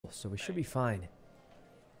so we should be fine.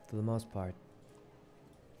 For the most part.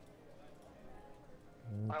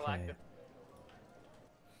 Okay. I like it.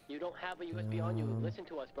 You don't have a USB on you. Listen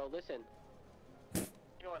to us, bro. Listen. You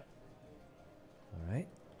know what? Alright.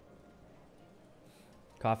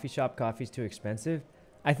 Coffee shop coffee's too expensive.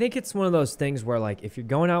 I think it's one of those things where, like, if you're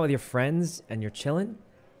going out with your friends and you're chilling,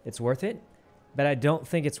 it's worth it. But I don't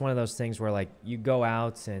think it's one of those things where, like, you go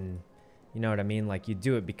out and, you know what I mean? Like, you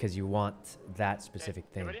do it because you want that specific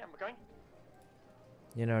thing. You ready? I'm going.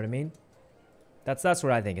 You know what I mean? That's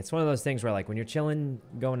what I think. It's one of those things where, like, when you're chilling,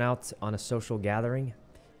 going out on a social gathering,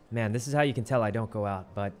 man, this is how you can tell I don't go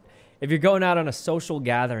out. But if you're going out on a social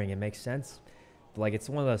gathering, it makes sense. But, like, it's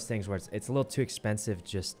one of those things where it's a little too expensive.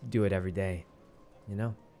 Just do it every day, you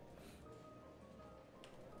know?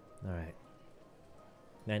 All right.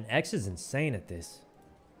 Man, X is insane at this.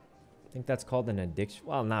 I think that's called an addiction.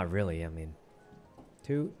 Well, not really. I mean,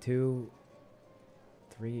 2,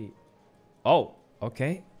 3. Oh,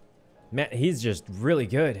 okay. Man, he's just really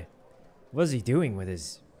good. What is he doing with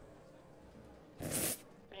his...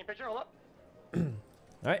 Taking a picture, hold up. All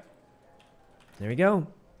right. There we go.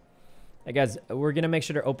 Hey, guys, we're going to make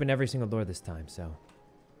sure to open every single door this time, so...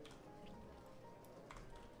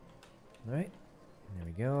 All right. There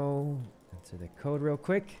we go. Enter the code real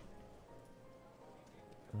quick.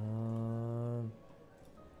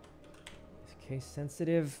 It's case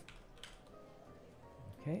sensitive.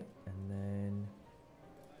 Okay, and then...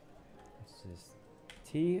 This is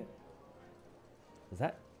T. Is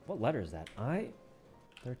that... What letter is that? I?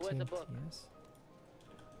 13 yes.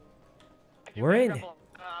 We're in.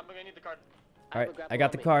 I'm gonna need the card. All right, I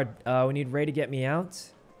got the card. We need Ray to get me out.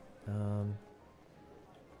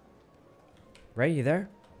 Ray, you there?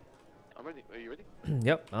 I'm ready. Are you ready?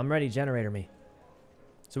 Yep, I'm ready. Generator me.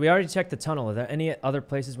 So we already checked the tunnel. Are there any other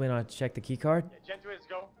places we want to check the key card? Yeah, Gen 2 is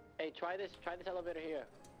go. Hey, try this elevator here.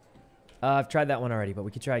 I've tried that one already, but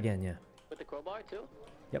we could try again, yeah. With the crowbar too?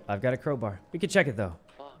 Yep, I've got a crowbar. We could check it though.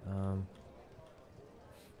 Fuck. All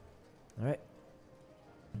right.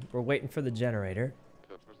 We're waiting for the generator.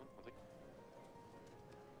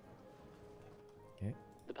 Okay.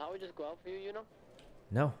 The power just go out for you, you know?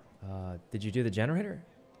 No. Did you do the generator?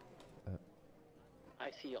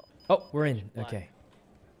 I see you. Oh, we're in. Okay.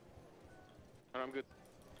 I'm good.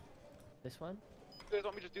 This one? You guys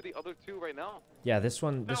want me to just do the other two right now? Yeah, this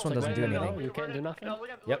one doesn't do anything. You can't do nothing?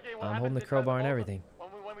 Yep, I'm holding the crowbar and everything.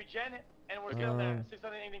 When we gen it, and we're getting there, see if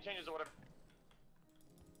anything changes or whatever.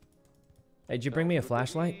 Hey, did you bring me a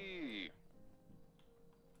flashlight?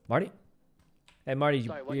 Marty? Hey, Marty,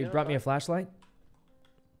 Sorry, you brought me a flashlight?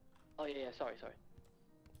 Oh, yeah, sorry.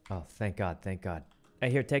 Oh, thank God, thank God. Hey,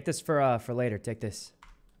 here, take this for later. Take this.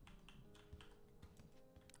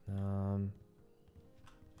 So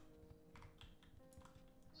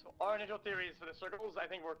our initial theories for the circles, I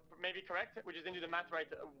think were maybe correct. We just didn't do the math right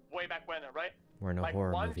way back when, right? We're in a like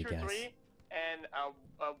horror 1, movie, 2, guys. 3, and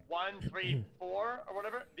 1, 3, 4 or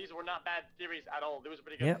whatever. These were not bad theories at all. They was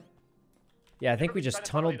pretty good. Yeah. Yeah, I think we just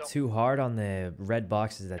tunneled too hard on the red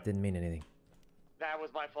boxes that didn't mean anything. That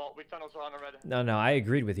was my fault. We tunneled so on the red. No, I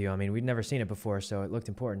agreed with you. I mean, we'd never seen it before, so it looked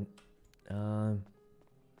important.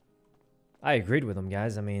 I agreed with them,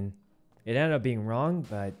 guys. I mean, it ended up being wrong,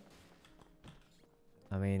 but...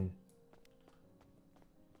 I mean...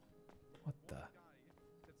 What the...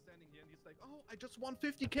 Oh, I just won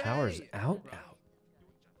 50K. Power's out now.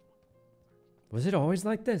 Was it always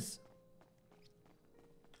like this?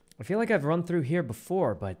 I feel like I've run through here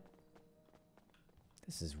before, but...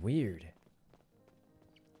 This is weird.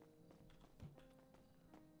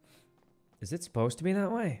 Is it supposed to be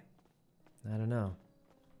that way? I don't know.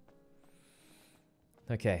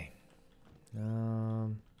 Okay.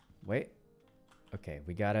 Wait. Okay,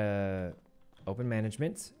 we gotta open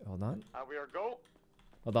management. Hold on. We are go.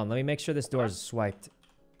 Hold on, let me make sure this door is swiped.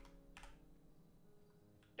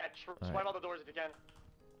 Yeah, swipe all the doors if you can.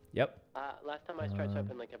 Yep. Last time I tried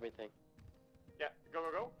swiping like everything. Yeah,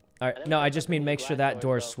 go. Alright, no, I just mean make sure that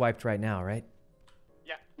door's swiped right now, right?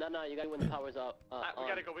 Yeah. No, you gotta when the power's up. We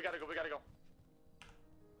gotta go.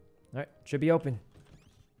 Alright, should be open.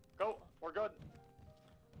 Go, we're good.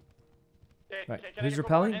 Right, Can who's I get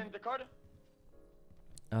repelling? and the card?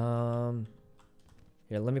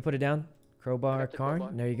 Here, let me put it down. Crowbar,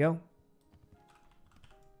 Karn. There you go.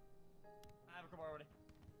 I have a crowbar already.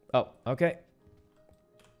 Oh, okay.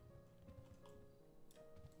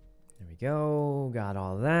 There we go. Got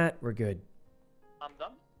all that. We're good. I'm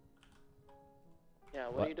done. Yeah,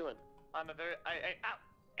 what are you doing? I'm a very... ow!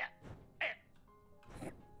 Yeah!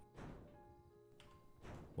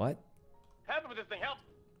 What? Help me with this thing, help!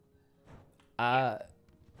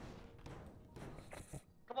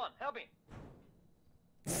 Come on, help me!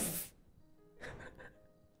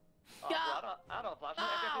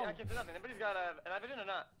 can't see nothing. Anybody's got an night vision or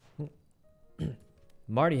not?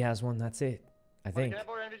 Marty has one. That's it. I think. Can I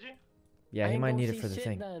borrow NVG? Yeah, I he ain't might gonna need it see for the shit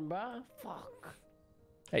thing. Then, bruh. Fuck.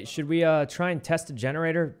 Hey, should we try and test a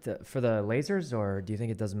generator for the lasers, or do you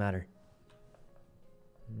think it doesn't matter?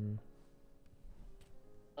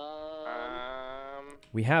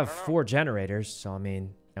 We have 4 generators, so I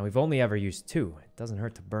mean, and we've only ever used 2. It doesn't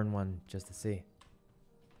hurt to burn one just to see.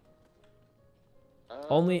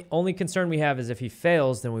 Only concern we have is if he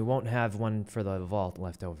fails, then we won't have one for the vault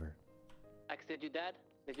left over. X, did you dead?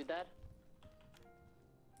 Did you dead?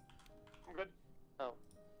 I'm good. Oh.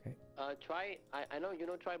 Okay. Try. I know you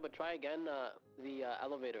know try, but try again. The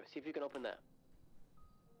elevator. See if you can open that.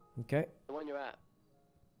 Okay. The one you're at.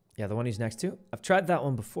 Yeah, the one he's next to. I've tried that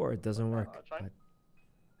one before. It doesn't work. I'll try. But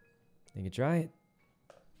you can try it.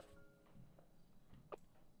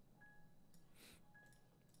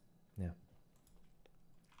 Yeah.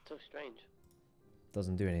 So strange.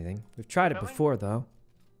 Doesn't do anything. We've tried it Really? before, though.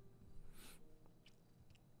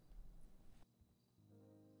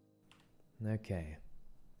 Okay.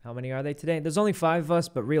 How many are they today? There's only 5 of us,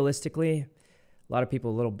 but realistically, a lot of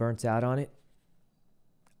people a little burnt out on it.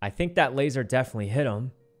 I think that laser definitely hit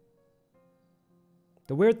them.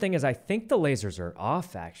 The weird thing is I think the lasers are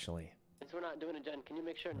off, actually. Since we're not doing a gen, can you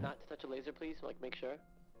make sure not to touch a laser, please? Like, make sure.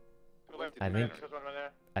 I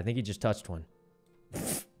think he just touched one. It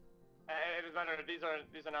doesn't matter. These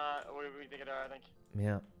are not what we think it are. I think.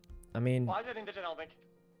 Yeah. I mean... Well, I didn't digit. I don't think.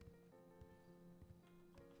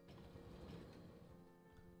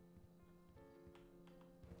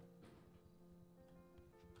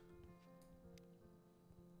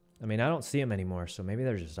 I don't see them anymore, so maybe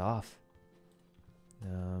they're just off.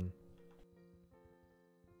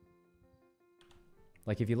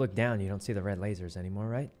 Like if you look down, you don't see the red lasers anymore,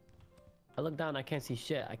 right? I look down, I can't see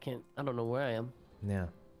shit. I don't know where I am. Yeah.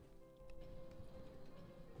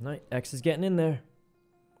 Night X is getting in there.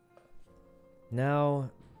 Now,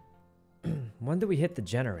 when do we hit the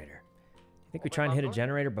generator? You think we try and hit a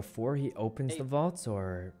generator before he opens the vaults,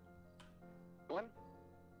 or? One.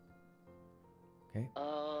 Okay.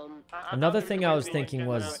 Another thing I was thinking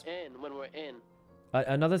was... When we're in.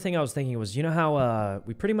 Another thing I was thinking was, you know how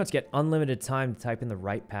we pretty much get unlimited time to type in the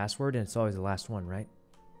right password, and it's always the last one, right?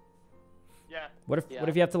 Yeah. What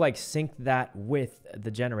if you have to like sync that with the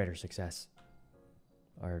generator success?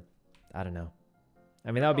 Or I don't know.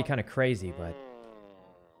 I mean, that would be kind of crazy, but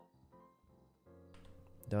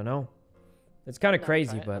don't know. It's kind of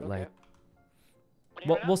crazy, but like,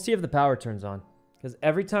 we'll see if the power turns on, because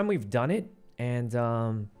every time we've done it and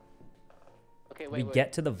Okay, we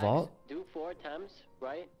get to the vault. X, do 4 attempts,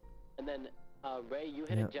 right? And then Ray, you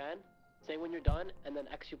hit a gen. Say when you're done, and then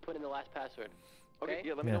X, you put in the last password. Okay,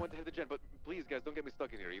 yeah, let me know when to hit the gen, but please, guys, don't get me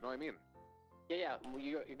stuck in here, you know what I mean? Yeah,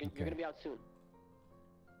 you're gonna be out soon.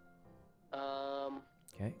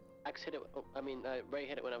 Okay. X hit it, Ray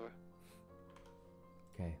hit it whenever.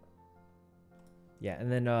 Okay. Yeah,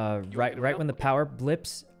 and then right when the power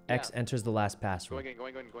blips, X enters the last password.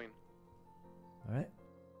 Going. All right.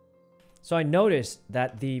 So I noticed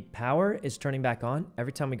that the power is turning back on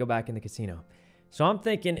every time we go back in the casino. So I'm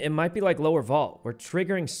thinking it might be like lower vault. We're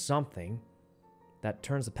triggering something that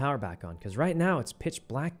turns the power back on, because right now it's pitch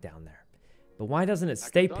black down there. But why doesn't it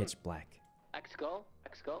stay pitch black? X go.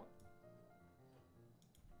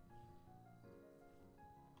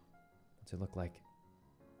 What's it look like?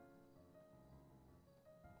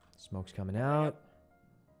 Smoke's coming out.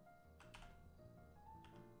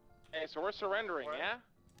 Hey, so we're surrendering, yeah?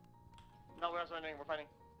 No, we're not surrendering. We're fighting.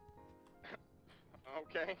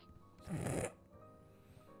 Okay.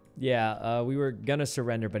 Yeah, we were gonna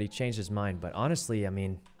surrender, but he changed his mind. But honestly, I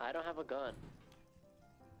mean... I don't have a gun.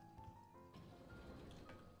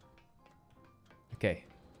 Okay.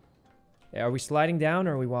 Are we sliding down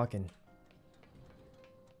or are we walking?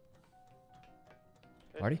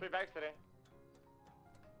 There's Marty? 3 bags today.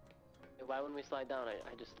 Why wouldn't we slide down?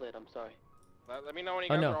 I just slid. I'm sorry. Let me know when you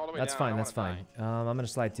Oh guys are all the no, way that's down. fine. I That's wanna fine. die. I'm gonna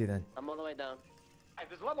slide too then. I'm all the way down. Hey,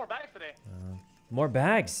 there's a lot more bags today. More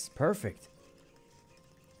bags. Perfect.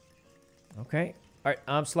 Okay. All right,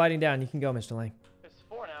 I'm sliding down. You can go, Mr. Lang. There's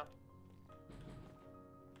 4 now.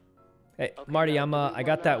 Hey, Okay, Marty, now, I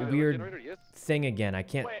got that weird Generator, yes. thing again. I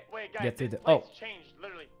can't Wait, guys. get through this the... Oh, place changed,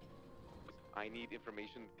 literally. I need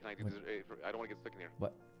information. Can I do this? I don't want to get stuck in here.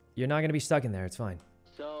 what? You're not gonna be stuck in there. It's fine.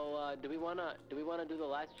 So, do we wanna do the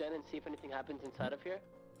last gen and see if anything happens inside of here?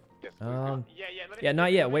 Yes. Yeah,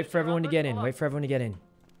 not yet. Wait for everyone to get in. Wait for everyone to get in.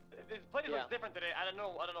 This place looks different today. I don't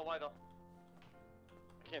know why though.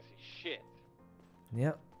 I can't see shit.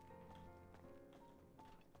 Yep.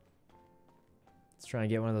 Let's try and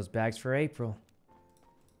get one of those bags for April.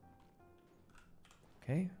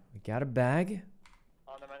 Okay. We got a bag.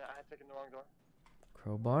 Oh, no, man, I had taken the wrong door.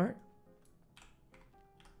 Crowbar.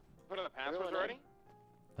 Put in the passwords already?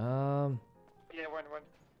 Yeah, we're in.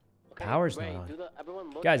 Okay, Power's Ray, not on.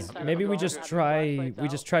 everyone look Guys, inside maybe the we door, just have your try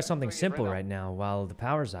flashlights out. try something Doing it simple right right now while the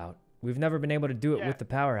power's out. We've never been able to do it Yeah. with the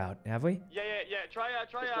power out, have we? Yeah. Try,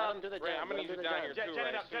 Just let him do the Ray, gen. I'm gonna let him need do you the down gen. here Gen too, it Ray,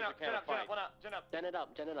 up, as soon as you can gen fight.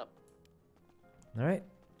 up. Gen it up. All right.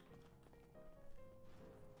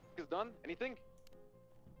 Is done? Anything?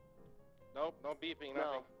 Nope, no beeping,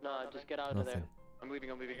 nothing. No, just get out of there. Nothing. I'm leaving.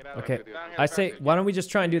 Get out of Okay. there. Down here I in the say, passage. why don't we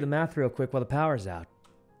just try and do the math real quick while the power's out?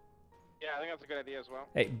 Yeah, I think that's a good idea as well.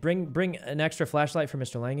 Hey, bring an extra flashlight for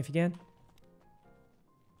Mr. Lang if you can.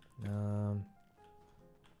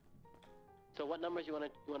 So what numbers you wanna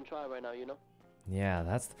try right now? You know? Yeah,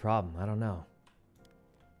 that's the problem. I don't know.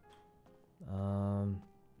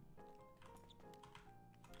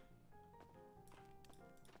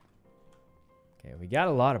 Okay, we got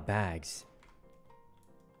a lot of bags.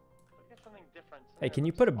 Look at something different. Hey, something can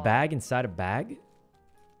you that put a looks bag inside a bag?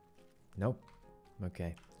 Nope.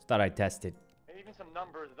 Okay. Just thought I'd test it. off. Maybe even some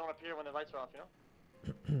numbers that don't appear when the lights are off, you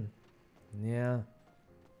know? Yeah.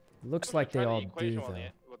 Looks We like should try they the all do, equation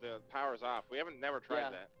though. With the power's off. We haven't never tried Yeah.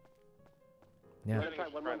 that. Yeah. You wanna try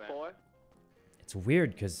we should try that. 114? It's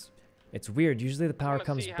weird, because... It's weird. Usually the I power wanna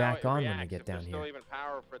comes see how back it on when we reacts, get if down there's here. still even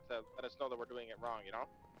power for it to let us know that we're doing it wrong, you know?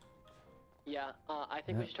 Yeah. I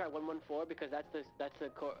think Yeah. we should try 114 because that's the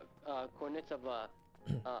coordinates of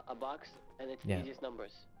a box and it's Yeah. the easiest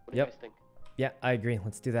numbers. What do you Yep. guys think? Yeah, I agree.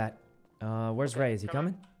 Let's do that. Where's Okay, Ray? Is he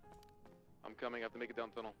coming. coming? I'm coming. I have to make it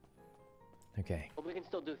down tunnel. Okay. But we can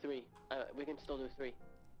still do 3. We can still do 3.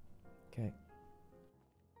 Okay.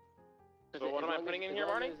 So what am I putting in here,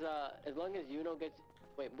 Marty? As long as YUNO gets...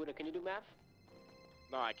 Wait, Buddha, can you do math?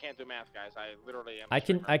 No, I can't do math, guys. I literally am. I a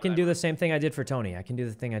streamer, can but do the same thing I did for Tony. I can do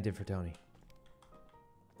the thing I did for Tony.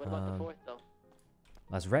 What about the Um, 4th, though?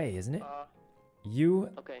 That's Ray, isn't it? Uh, You,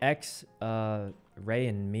 Okay. X, Ray,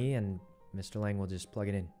 and me, and Mr. Lang will just plug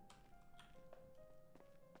it in.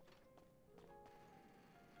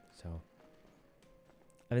 So,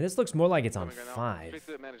 I mean, this looks more like it's on Coming right now. 5, Straight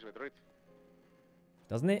to the management, right?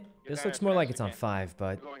 doesn't it? This down looks as more fast like as it's you on can. 5, but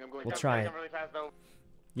I'm going. we'll I'm try it. breaking really fast, though.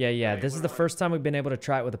 Yeah, Yeah, this is we're the on. first time we've been able to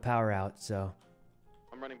try it with the power out, so.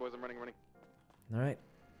 I'm running, boys. I'm running. All right.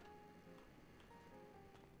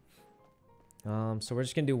 So we're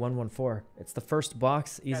just gonna do 114. It's the first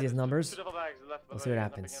box, Yeah, easiest there's numbers. two double bags left, by We'll the see way, what I'm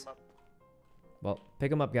not picking happens. them up. Well, pick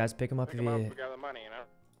them up, guys. Pick them up Pick if 'em up, you. we got the money, you know?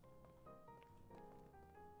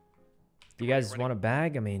 Do you guys want a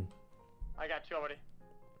bag? I mean, I got 2 already.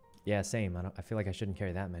 yeah, same. I feel like I shouldn't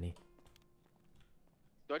carry that many.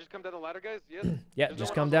 Do I just come down the ladder, guys? Yes. Yeah, There's no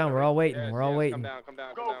just one come else down. on We're there, all right? waiting. Yes, We're all yes, waiting. Come down, come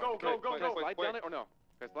down, Go, come down. go, go, go, Can I go. slide Wait. down it or no?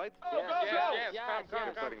 Can I slide? Go, Yes, go, yes, go. yes, Come, come,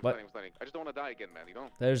 yes. come. I'm What? sliding. I just don't want to die again, man. You know?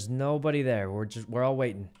 There's nobody there. We're all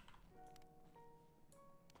waiting.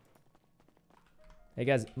 Hey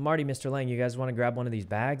guys, Marty, Mr. Lang, you guys want to grab one of these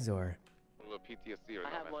bags or? A little PTSD right I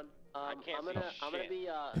now, have man. one. I can't I'm see gonna shit. be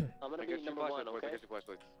I get you number 1, flashlights, boys. I okay? get you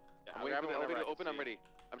flashlights. Yeah, I'm I'll waiting grab for the whatever elevator I to open. can I'm see. ready.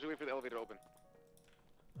 I'm just waiting for the elevator to open.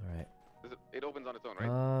 All right. It opens on its own, right?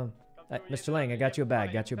 Come through, Mr. Lang, I got you a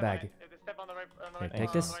bag. Got you a step bag. right- step on the right, on the Here, right- take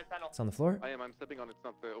on this. the right panel. It's on the floor. I am. I'm stepping on it. It's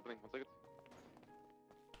not opening. 1 second.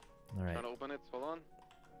 All right. Trying to open it. Hold on.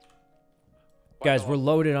 Guys, we're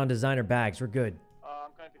loaded on designer bags. We're good.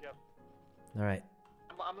 I'm coming to pick you up. All right.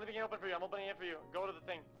 I'm leaving it open for you. I'm opening it for you. Go to the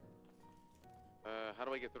thing. How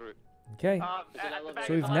do I get through it? Okay. At the back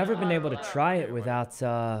So is we've the never left been side. able to try it without Thank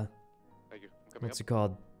you. I'm coming what's up. it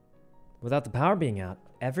called? Without the power being out.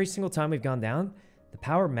 Every single time we've gone down, the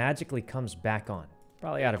power magically comes back on.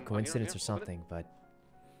 Probably out of I'm here, coincidence here, or open it. something, but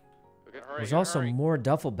Okay. Hurry, there's also hurry. more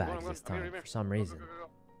duffel on, bags I'm this here, I'm time here. for some reason. Go, go, go,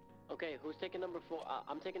 go. Okay, who's taking number 4?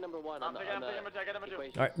 I'm taking number 1 on I'm the taking number 2. I got number 2.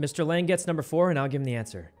 equation. All right, Mr. Lang gets number 4, and I'll give him the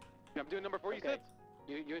answer. I'm doing number 4. You Okay. said.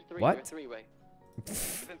 You're 3. What? You're 3, Ray.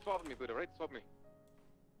 Then swap me, Buddha. Right? Swap me.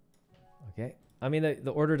 Okay. I mean,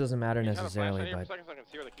 the order doesn't matter Can you have a necessarily, flashlight here but for a second so I can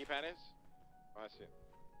see where the keypad is? Oh, I see.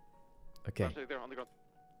 okay. Flashlight there on the ground.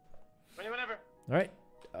 Whenever. All right.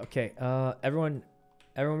 Okay. Everyone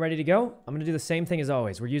ready to go? I'm gonna do the same thing as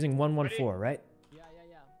always. We're using 114, right? Yeah.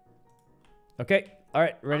 Okay. All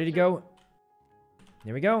right. Ready to go?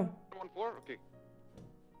 Here we go. 1 floor. Okay.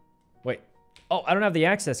 Wait. Oh, I don't have the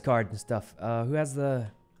access card and stuff. Who has the?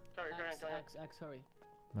 Sorry, go ahead, go ahead. X, sorry.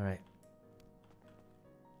 All right.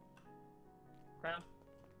 Crown.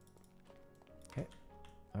 Okay.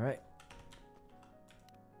 All right.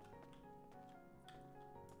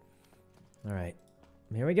 All right.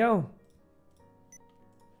 Here we go.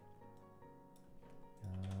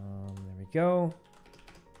 There we go.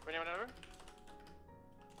 Whenever.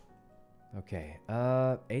 Okay.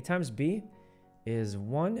 A times B is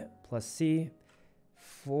 1 plus C.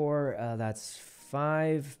 4. That's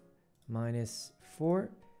 5 minus 4.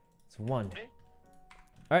 It's 1. Okay.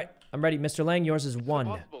 All right. I'm ready. Mr. Lang, yours is 1.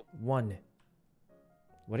 impossible. 1.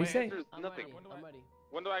 What do you My say? answer is I'm nothing. ready. I'm ready.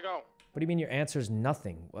 When do I go? What do you mean your answer is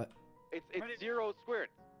nothing? What? It's 0 squared.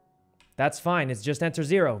 That's fine. It's just enter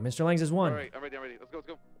 0. Mr. Lang's is 1. All right, I'm ready. Let's go.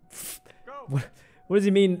 What does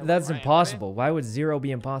he mean that's Ryan, impossible? Why would 0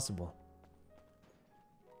 be impossible?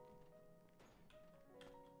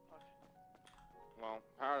 Well,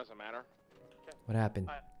 power doesn't matter. What happened?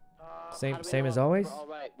 How Same do we same know as if always? We're all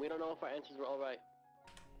right. We don't know if our answers were all right.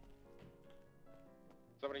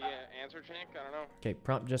 Somebody answer, Chink? I don't know. Okay,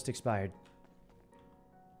 prompt just expired.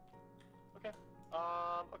 Okay.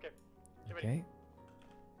 Okay. Get ready. Okay.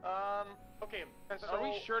 Okay. So are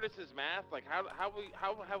we sure this is math? Like, how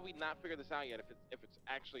have we not figured this out yet? If it's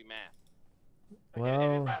actually math?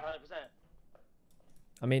 Well, 100%.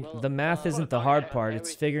 I mean, Well, the math isn't the okay, hard okay, part.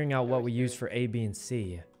 It's figuring out what we Harry's use for A, B, and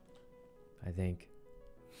C. I think.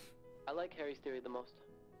 I like Harry's theory the most.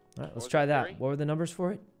 All right, let's was try the that. theory? What were the numbers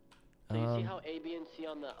for it? So you see how A, B, and C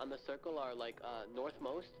on the circle are like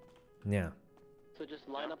northmost? Yeah. So just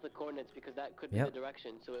line up the coordinates because that could be Yep. the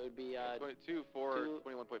direction. So it would be 22, 4,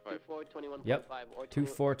 21.5. 2, 4, 21.5 Yep. or 2,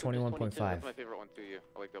 4, 22. 21.5. That's my favorite one too. Yeah,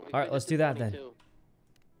 I like that one. All right, let's do that then. 22.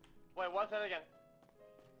 Wait, what's that again?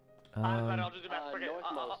 I'll just do math. Forget it.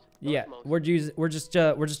 Northmost. Yeah,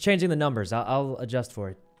 Northmost. we're just changing the numbers. I'll adjust for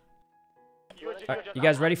it. Alright, you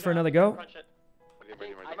guys ready for another go?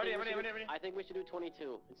 Ready. I'm ready. I think we should do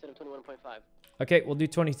 22 instead of 21.5. Okay, we'll do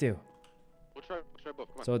 22. We'll try both.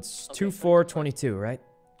 Come on. So it's Okay, 2, 4, 22, right?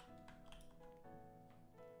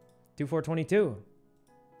 2, 4, 22.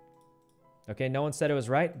 Okay, no one said it was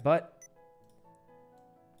right, but...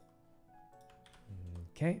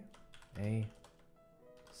 Okay. A,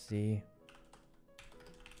 C.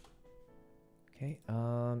 Okay,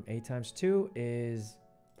 A times 2 is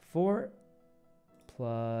 4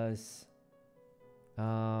 plus...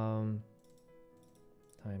 times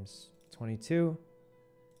 22.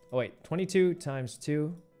 Oh wait, 22 times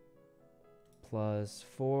 2 plus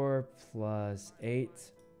 4 plus 8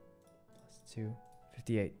 plus 2,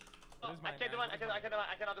 58. I can't do it. I cannot do it.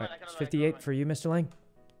 I cannot do It's it. 58 for you, Mr. Lang.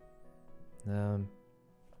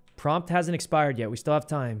 Prompt hasn't expired yet. We still have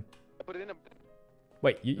time. I put it in.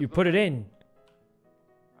 Wait, you put it in.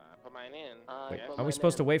 I put mine in. Wait, yes. put are we mine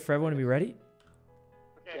supposed to in. wait for everyone to be ready?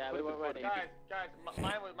 Okay, Yeah, we weren't ready. Guys,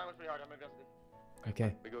 mine was pretty hard. I'm gonna be honest with you.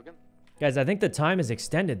 Okay. We go again. Guys, I think the time is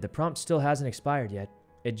extended. The prompt still hasn't expired yet.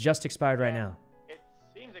 It just expired right now. It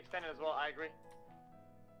seems extended as well. I agree.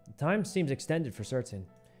 The time seems extended for certain.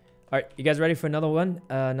 All right, you guys ready for another one?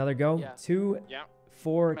 Another go? Yeah. 2, Yeah.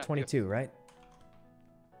 4, Math, 22, right?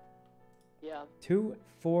 Yeah. 2,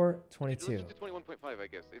 4, Let's 22. just do 21.5, I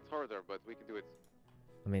guess. It's harder, but we can do it.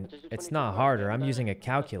 I mean, Just do it's 22 not right? harder. I'm That's- using a that's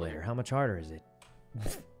calculator. fine. How much harder is it?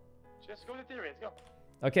 Just go with the theory. Let's go.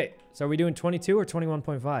 Okay, so are we doing 22 or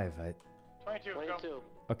 21.5? 22. Let's go. 22.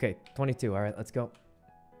 Okay, 22. All right, let's go.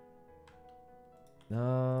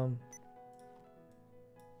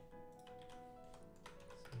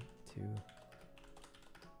 2.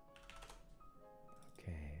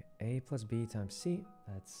 Okay, A plus B times C.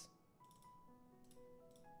 That's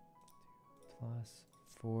 2 plus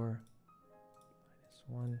 4 minus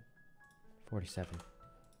 1. 47.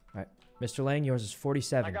 All right, Mr. Lang, yours is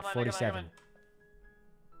 47. I got mine, 47.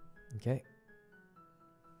 Okay.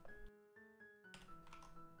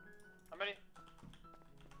 I'm ready.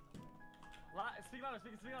 Speak louder,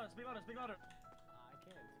 speak louder. I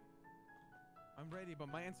can't. I'm ready, but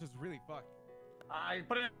my answer's really fucked. I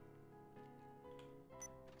put it in.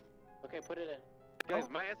 Okay, put it in. Guys,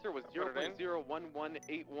 my answer was Put it in.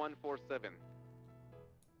 0.0118147.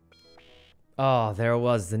 Oh, there it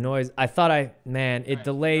was. The noise. I thought man, it Guys,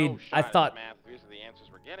 delayed. no I shot at thought. math. These are the answers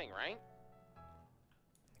we're getting, right?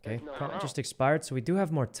 Okay, No, prompt no. just expired, so we do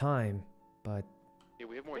have more time, but Yeah,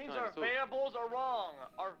 we have more These time. are So variables are wrong.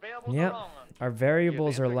 Our variables Yep. are wrong. our yeah, the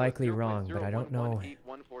variables answer are was likely wrong, but I don't know.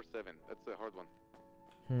 0.0118147. That's a hard one.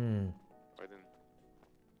 Right then.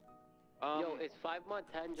 Yo, is 5 mod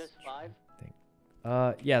 10 just 5?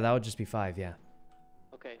 Yeah, that would just be 5, yeah.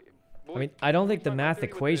 Okay. I mean, I don't think the Can we try my math theory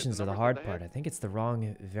with equations are the numbers hard that I part. had? I think it's the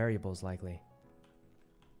wrong variables likely.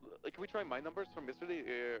 Like, can we try my numbers from yesterday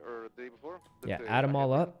or the day before? Yeah, That's, add them I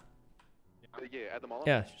all had- up. Yeah, add them all up.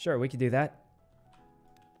 Yeah, sure, we could do that.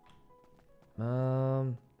 Does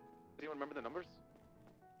anyone remember the numbers?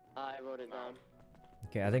 I wrote it down.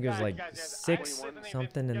 Okay, I think it was like Guys, 6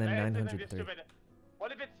 something and then this is 903. stupid.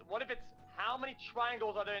 What if it's how many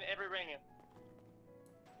triangles are there in every ring?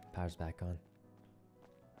 Power's back on.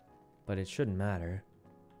 but it shouldn't matter.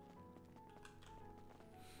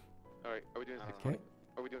 All right, are we doing this? Okay.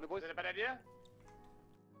 Are we doing it, boys? Is it a bad idea?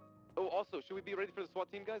 Oh, also, should we be ready for the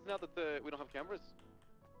SWAT team, guys? Now that we don't have cameras.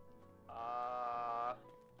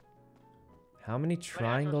 How many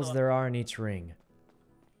triangles there are in each ring?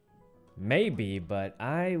 Maybe, but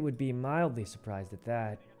I would be mildly surprised at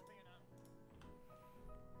that.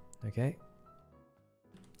 Okay.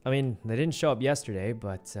 I mean, they didn't show up yesterday,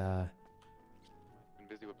 but Been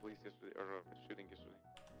busy with police yesterday, or shooting yesterday.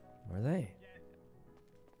 were they?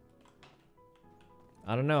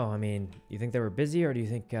 I don't know. I mean, you think they were busy, or do you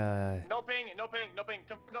think No ping, no ping, no ping,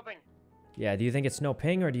 no ping. yeah, do you think it's no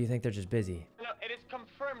ping, or do you think they're just busy? No, it is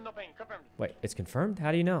confirmed, no ping, confirmed. Wait, it's confirmed?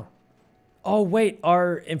 How do you know? Oh, wait,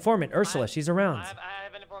 our informant, Ursula, she's around. I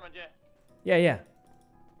have an informant, yeah. Yeah, yeah.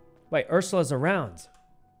 Wait, Ursula's around.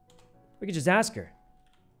 We could just ask her.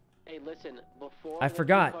 Hey, listen, before I the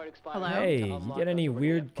forgot. card expires, Hello? Hey, unlock you get us. any We're gonna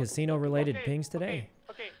weird get fucking casino-related Okay, pings today?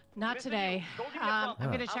 Okay. Not Listen, today. go get your I'm prompt.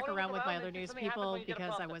 going to Oh. check I wanna around look with my around other and see news something happens people when you get a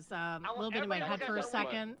because I prompt. was a little bit in my everybody head look for a at that one.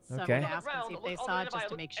 second. So Okay. I'm going to ask and see if they Look all saw the it just way, to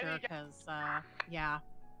look make sure every- because, yeah.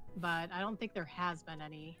 But I don't think there has been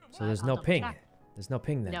any. So but there's I'll no double ping. check. There's no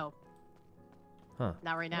ping then. No, Huh.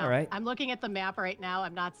 not right now. All right. I'm looking at the map right now.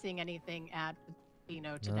 I'm not seeing anything at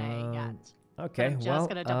Casino today yet. Okay, I'm just well,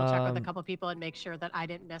 going to double check with a couple people and make sure that I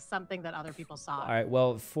didn't miss something that other people saw. all right,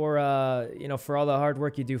 well, for, you know, for all the hard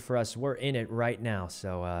work you do for us, we're in it right now,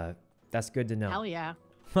 so, that's good to know. Hell yeah.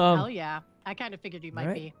 Um, Hell yeah. I kind of figured you might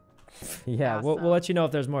right. be. Yeah, Yeah, we'll so- let you know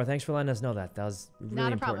if there's more. Thanks for letting us know that. That was really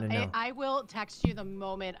Not a important problem. to know. I will text you the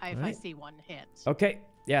moment if I Alright. see one hit. Okay,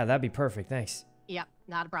 yeah, that'd be perfect. Thanks. Yep,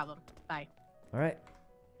 not a problem. Bye. All right.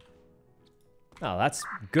 Oh, that's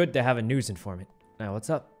good to have a news informant. Now, what's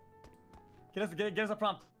up? Get us a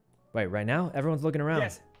prompt. Wait, right now? Everyone's looking around.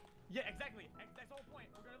 Yes. Yeah, exactly. That's the whole point.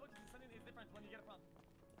 We're gonna look at something is different when you get a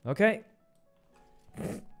prompt.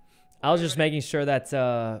 Okay. I was just making sure that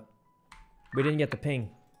we didn't get the ping.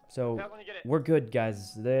 So Yeah, when you get it. we're good,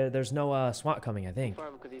 guys. There's no SWAT coming, I think.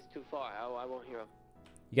 Confirm because he's too far. I won't hear him.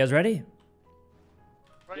 You guys ready?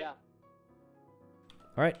 Ready? Yeah.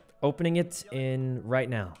 All right, opening it in right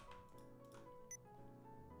now.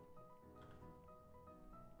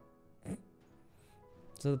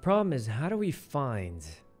 So the problem is, how do we find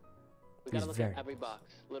We gotta these look very at every box.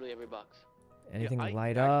 Literally every box. anything yeah,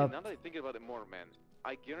 light actually, up? Now that I think about it more, man,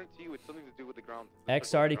 I guarantee you it's something to do with the ground. the X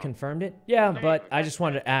circle of already the ground. confirmed it? Yeah, Okay, but I okay. just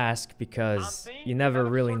wanted to ask I'm because saying you we never have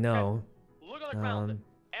a really shortcut. know. Look on the ground. Um,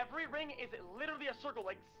 Every ring is literally a circle,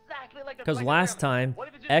 like exactly like the. Because like the last pyramid. time, What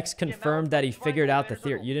if it's just X the amount confirmed of that he triangles figured in out the a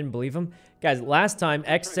theory. circle? You didn't believe him? Guys, last time,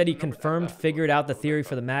 X said he confirmed, figured out the theory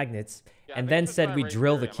for the magnets, and then said we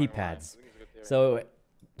drill the keypads. So,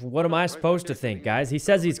 what am I supposed to think, guys? He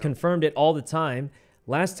says he's confirmed it all the time.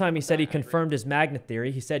 Last time he said he confirmed his magnet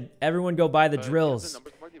theory. He said, everyone go buy the drills,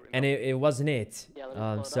 and it wasn't it. Yeah, let me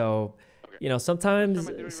pull it up. So, you know, sometimes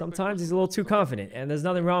he's a little too confident, and there's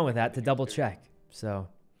nothing wrong with that to double check. So,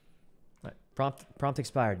 prompt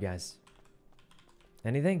expired, guys.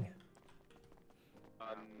 Anything?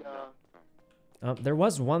 No. There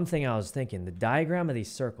was one thing I was thinking. The diagram of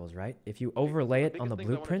these circles, right? If you overlay it on the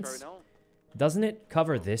blueprints, doesn't it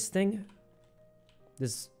cover this thing?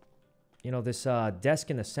 This, you know, this desk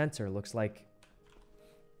in the center looks like,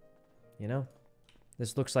 you know,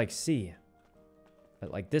 this looks like C.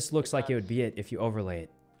 But like this looks like it would be it if you overlay it,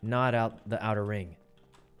 not out the outer ring.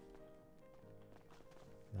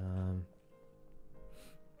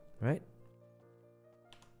 Right?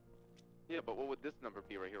 Yeah, but what would this number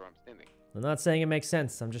be right here where I'm standing? I'm not saying it makes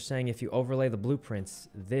sense. I'm just saying if you overlay the blueprints,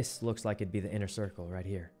 this looks like it'd be the inner circle right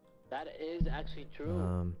here. That is actually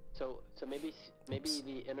true. So maybe oops.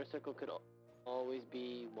 the inner circle could always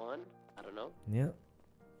be 1. I don't know. Yeah.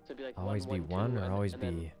 So it'd be like Always 1, be 1, 1 2, or always and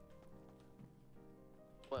then, be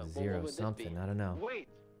what 0 would this be? something. I don't know. Wait.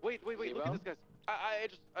 Look at Zero? this, guys. I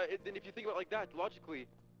just then if you think about it like that, logically,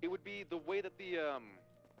 it would be the way that the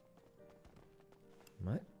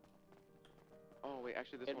What? Oh wait,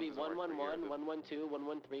 actually this It'd one be doesn't work 1, 1, for here, 1, does it? 1, 1, 2, 1,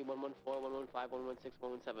 1, 3, 1, 1, 4, 1, 1, 5, 1, 1, 6,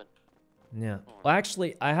 1, 1, 7. Yeah. Oh, Well,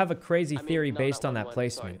 actually, I have a crazy I mean, theory no, based not on 1, that 1,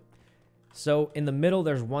 placement. sorry. So in the middle,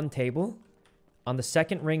 there's one table. On the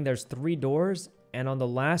second ring, there's 3 doors. And on the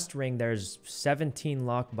last ring, there's 17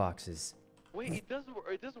 lock boxes. Wait, it does work.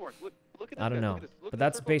 It does work. Look at this. I don't guys, know. Look at this. Look But at the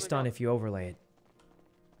that's circles based the on ground. if you overlay it.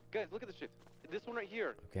 Guys, look at this shit. This one right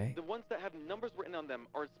here. Okay. The ones that have numbers written on them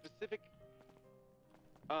are specific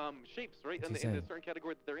shapes, right? What's In he the saying? certain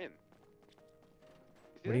category that they're in.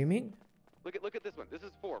 See What do you this? mean? Look at this one. This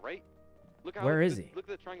is 4, right? Look how Where it's is just- he? Look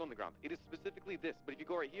at the triangle on the ground. It is specifically this. But if you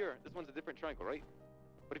go right here, this one's a different triangle, right?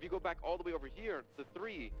 But if you go back all the way over here, the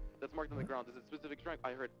 3 that's marked on the ground is a specific triangle.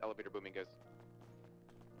 I heard elevator booming, guys.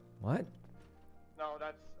 What? No,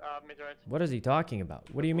 that's meteorite. What is he talking about?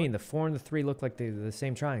 What do you mean? The 4 and the 3 look like the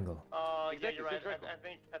same triangle. Yeah, Exactly, you're right. same triangle.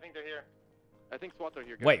 I think they're here. I think SWAT are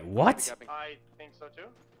here, guys. Wait, what? I think so too.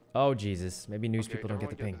 Oh, Jesus. Maybe news Okay, people don't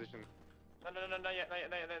get the everyone ping. position. No, not yet. Not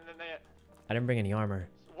yet. I didn't bring any armor.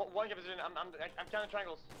 One get position. I'm counting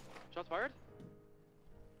triangles. Shots fired?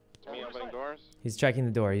 Me opening doors. He's checking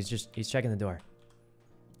the door. He's checking the door.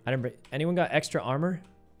 I didn't bring... Anyone got extra armor?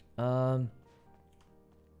 I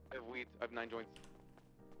have wheat. I have 9 joints.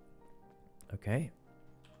 Okay.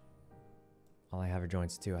 All I have are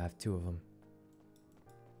joints too. I have 2 of them.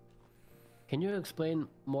 Can you explain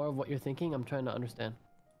more of what you're thinking? I'm trying to understand.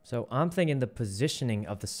 So I'm thinking the positioning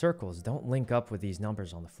of the circles don't link up with these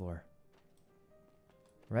numbers on the floor.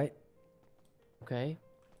 Right? Okay.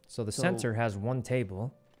 So the So- center has 1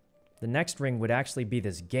 table. The next ring would actually be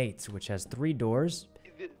this gate, which has 3 doors.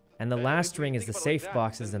 And the last if you ring is think the about it like safe that,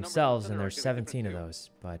 boxes then the numbers in the themselves, center and are there's gonna be different 17 of too. those.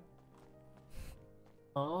 But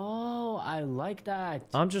Oh, I like that.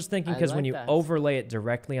 I'm just thinking I because when like you that. overlay it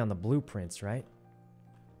directly on the blueprints, right?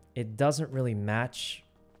 It doesn't really match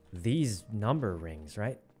these number rings,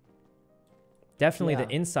 right? Definitely the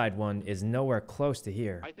Yeah. inside one is nowhere close to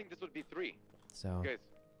here. I think this would be 3. So Guys,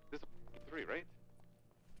 this would be 3, right?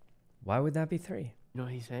 why would that be 3? You know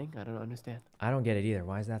what he's saying? I don't understand. I don't get it either.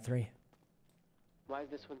 Why is that 3? Why is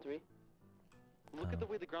this one 3? Look at the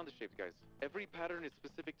way the ground is shaped, guys. Every pattern is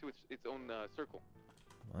specific to its own circle.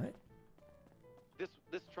 What?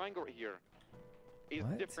 This triangle right here is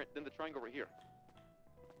What? different than the triangle right here.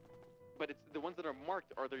 But it's the ones that are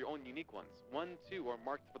marked are their own unique ones. 1, 2 are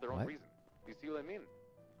marked for their own What? reason. You see what I mean?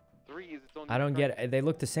 3 is its own. I don't unique get triangle. it. They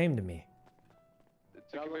look the same to me. They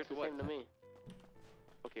all Compared look to the what? same to me.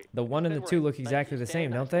 Okay. The 1 and the stand 2 where look exactly the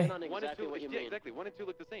same, don't they? 1 and 2, What you yeah, mean. exactly. 1 and 2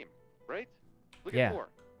 look the same, right? Look Yeah. at 4.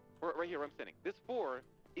 Right here, where I'm standing. This 4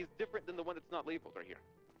 is different than the one that's not labeled right here.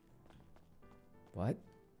 What?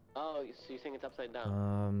 Oh, so you're saying it's upside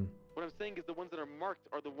down. What I'm saying is the ones that are marked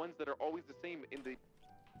are the ones that are always the same in the.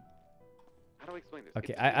 How do I explain this?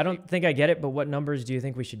 Okay, It's I don't think I get it, but what numbers do you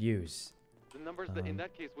think we should use? The numbers that in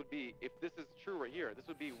that case would be, if this is true right here, this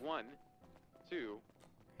would be 1, 2,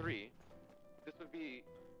 3. This would be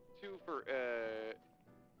 2 for.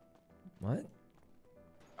 What?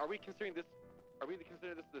 Are we considering this? Are we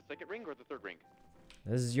considering this the second ring or the third ring?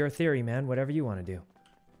 This is your theory, man. Whatever you want to do.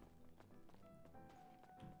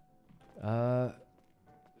 This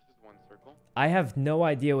is 1 circle. I have no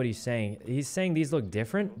idea what he's saying. He's saying these look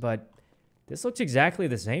different, but this looks exactly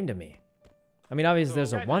the same to me. I mean, obviously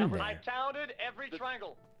there's a Guys, 1 I there. counted every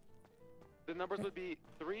triangle. The numbers would be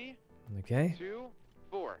 3, Okay. 2,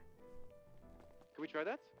 4. Can we try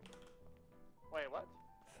that? Wait, what?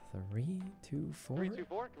 3, 2, 4. 3, 2,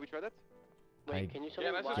 4. Can we try that? I Wait, can you show Yeah,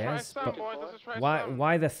 me let's why? just try guess, some, but boys. Let's just try Why? some.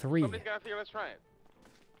 Why the 3? Somebody's got to figure. Let's try it.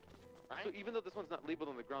 So even though this one's not labeled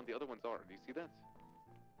on the ground, the other ones are. Do you see that?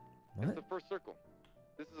 It's What? the first circle.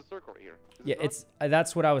 This is a circle right here. Is Yeah, it not? it's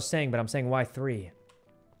that's what I was saying, but I'm saying why 3?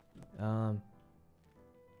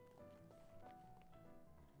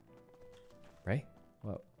 Right?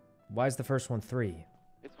 Well, why is the first one 3?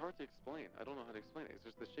 It's hard to explain. I don't know how to explain it. It's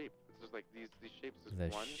just the shape. It's just like these shapes is The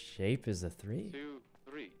 1, shape is a 3? 2,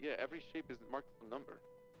 3. Yeah, every shape is marked with a number.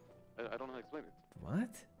 I don't know how to explain it. What?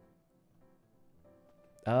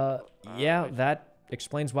 Yeah, that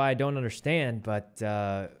explains why I don't understand, but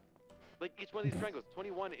Like each one of these triangles,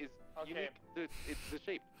 21 is Okay. unique. It's the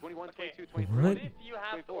shape. 21, Okay. 22, 23. What? What if you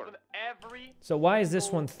have to 24. open every so why is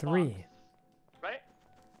this one single 3? box, right?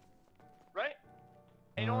 Right?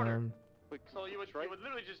 In order. Wait, So you would try?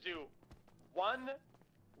 literally just do 1,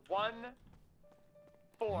 1,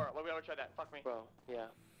 4. Well, we already tried that. Fuck me. Bro, yeah.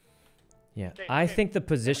 Yeah, Okay, I okay. think the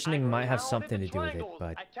positioning I might have counted something the to do with it, triangles.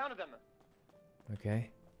 but I counted them. okay.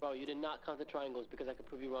 Bro, you did not count the triangles because I could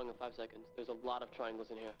prove you wrong in 5 seconds. There's a lot of triangles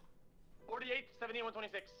in here. 48, 71,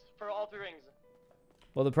 126 for all 3 rings.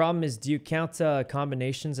 Well, the problem is, do you count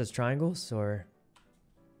combinations as triangles, or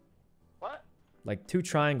What? like 2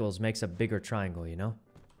 triangles makes a bigger triangle, you know?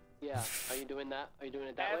 Yeah. Are you doing that? Are you doing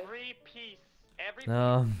it that way? Every piece. Every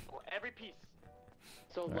Um, piece. Every piece.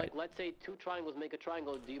 So, Alright. like, let's say 2 triangles make a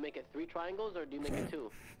triangle. Do you make it 3 triangles or do you make it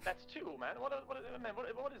 2? That's 2, man. What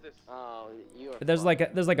is this? Oh, you're. there's like a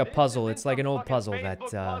This puzzle. isn't It's like an some old fucking puzzle Facebook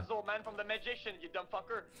that puzzle, man, from the magician, you dumb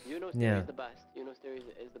fucker. Yuno's theory Yeah. is the best. Yuno's theory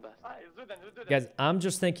is the best. Alright, let's do that. Let's do that. guys, I'm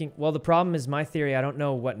just thinking, well, the problem is my theory, I don't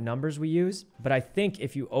know what numbers we use, but I think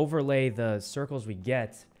if you overlay the circles we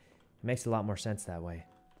get, it makes a lot more sense that way.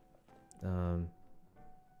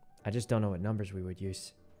 I just don't know what numbers we would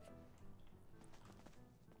use.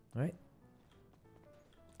 All right?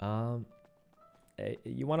 You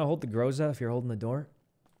want to hold the Groza if you're holding the door?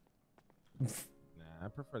 Nah, I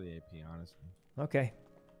prefer the AP, honestly. Okay.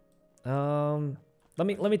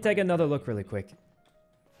 Let me take another look really quick.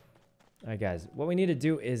 All right, guys. What we need to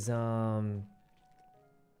do is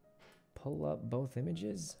pull up both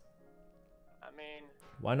images. I mean,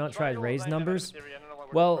 Why not try Ray's numbers? theory. I don't know why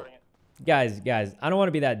we're Well, recording it. guys, I don't want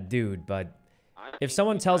to be that dude, but if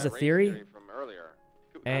someone tells a theory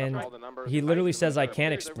and he literally says I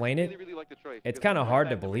can't explain it, it's kind of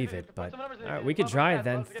hard to believe it. But all right, we could try it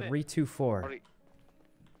then. 3, 2, 4.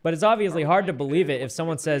 But it's obviously hard to believe it if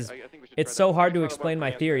someone says it's so hard to explain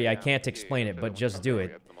my theory, I can't explain it, but just do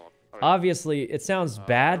it. Obviously, it sounds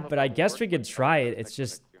bad, but I guess we could try it. It's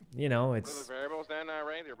just, you know, it's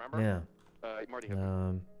yeah.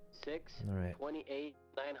 6, all right. 28,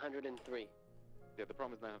 903. Yeah, the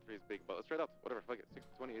problem is 903 is big, but let's try it out. Whatever, fuck it.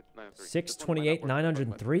 628, 903. 628,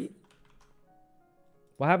 903?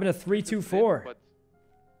 What happened to 324? But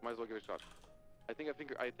might as well give it a shot. I think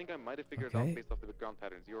I might have figured it out based off the ground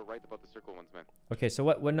patterns. You were right about the circle ones, man. Okay, so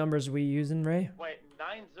what numbers are we using, Ray? Wait,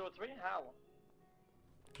 903? How?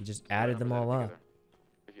 You just added them all up.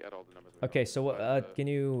 If you add all the numbers. Okay, so what can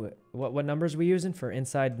you what numbers are we using for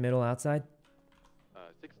inside, middle, outside?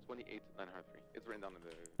 628, 903. It's written down in the.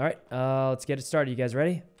 All right, let's get it started. You guys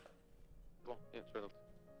ready? Well, yeah, sure.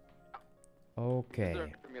 Okay. These are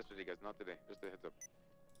from yesterday, guys, not today. Just a heads up.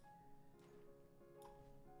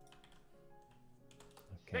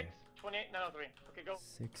 Okay. 628, 903. Okay, go.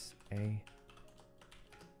 6A.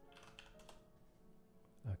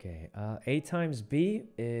 Okay, A times B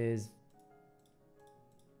is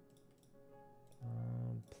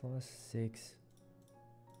plus 6.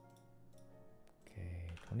 Okay,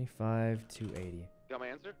 25 to 80. Got my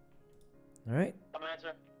answer? All right. Got my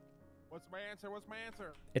answer. What's my answer? What's my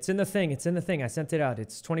answer? It's in the thing. It's in the thing. I sent it out.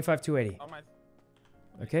 It's 25 to 80. Oh, my.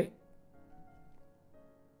 Okay.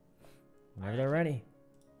 Whenever they're ready.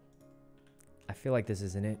 I feel like this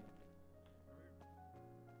isn't it.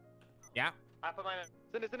 Yeah. I put mine in.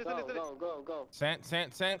 Send it. Go.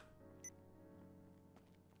 Sent.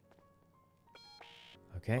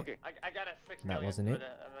 Okay. I got a 6 That million, wasn't it.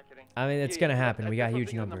 but, I'm not kidding. I mean, it's gonna happen. We got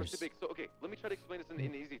huge numbers. So, okay, let me try to explain this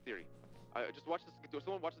in easy theory. Just watch this.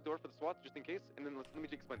 Someone watch the door for the SWAT, just in case, and then let me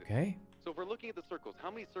explain it. Okay. So if we're looking at the circles,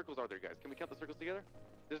 how many circles are there, guys? Can we count the circles together?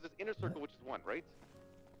 There's this inner circle, which is 1, right?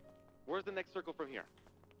 Where's the next circle from here?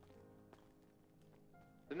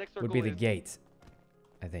 The next circle Would be the is, gate,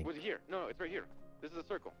 I think. Was it here? No, it's right here. This is a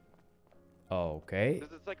circle. Okay.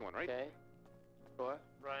 This is the second one, right? Okay. 4.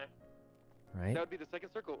 Right. Right. That would be the second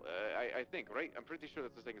circle, I think, right? I'm pretty sure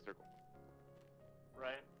that's the second circle.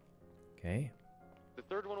 Right. Okay. The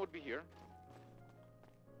third one would be here.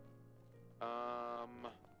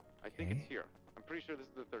 I think it's here. I'm pretty sure this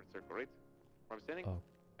is the third circle, right? Where I'm standing?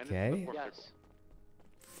 And this is the fourth circle.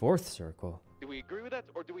 Fourth circle. Do we agree with that,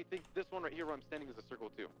 or do we think this one right here where I'm standing is a circle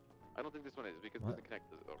too? I don't think this one is, because it doesn't connect,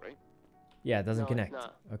 though, right? Yeah, it doesn't No, connect. it's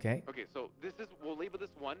not. Okay. Okay, so this is, we'll label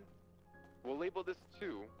this 1, we'll label this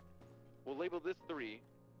 2, we'll label this 3,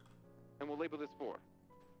 and we'll label this 4.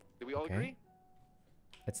 Do we all agree?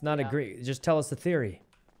 It's not agree. Just tell us the theory.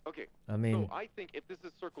 Okay. I mean. So I think if this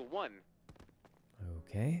is circle 1,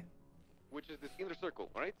 Okay. which is this inner circle,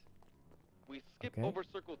 right? We skip Okay. over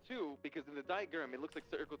circle 2 because in the diagram it looks like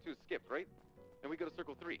circle 2 skipped, right? And we go to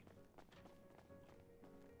circle 3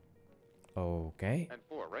 Okay. and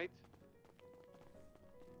 4, right?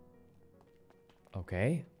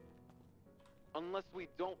 Okay. Unless we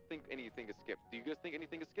don't think anything is skipped. Do you guys think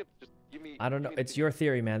anything is skipped? Just give me. I don't know. give me It's your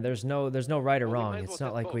theory, man. There's no right or Well, we wrong. might as It's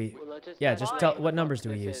well not test like both. we. Well, let's just Yeah, test just both. tell what numbers do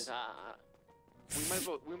we This use. is,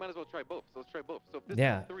 we might as well try both. So let's try both. So if this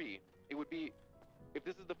Yeah. is 3, it would be. If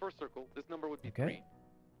this is the first circle, this number would be Okay. 3.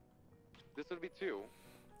 This would be 2,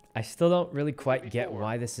 I still don't really would be quite get 4.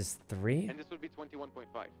 why this is 3. and this would be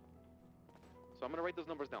 21.5. So I'm gonna write those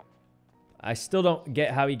numbers down. I still don't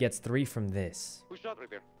get how he gets 3 from this. Who shot right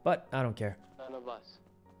there? But I don't care. none of us.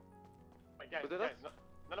 Wait, guys, Was it guys, us?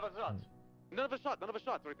 none of us shot. None of us shot. None of us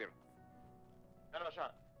shot right there. None of us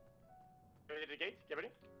shot. Get ready to the gate. Get ready.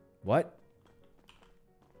 What?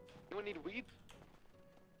 Anyone need weed?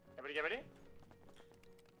 Everybody get ready.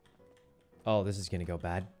 Oh, this is gonna go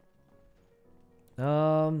bad.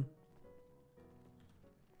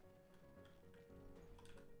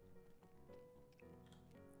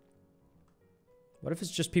 What if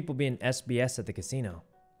it's just people being SBS at the casino?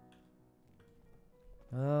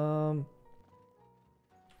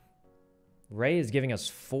 Ray is giving us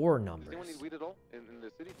 4 Does numbers. anyone need weed at all in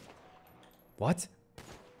the city? What?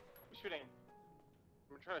 I'm shooting.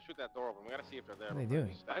 I'm trying to shoot that door open. We gotta see if they're there. What are they before we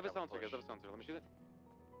doing? stack I have a up silencer, push. guys. I have a silencer. Let me shoot it.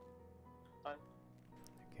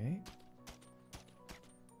 Okay.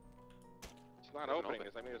 It's not opening.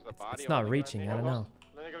 Does that mean there's a body? It's not on the reaching. I don't know.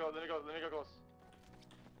 Let me go. Let me go. Let me go close.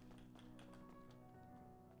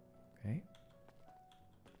 Okay.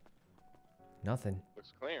 Nothing.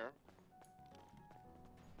 Looks clear.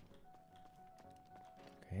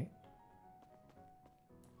 Okay.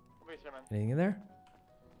 Wait here, man. Anything in there?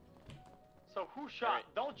 So who shot?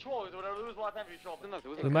 Don't troll. We're gonna lose a lot of time if you troll. No,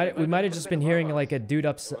 there was We might have just been hearing like a dude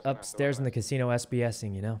upstairs in the casino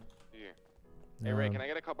SBSing, you know? Yeah. Hey Ray, can I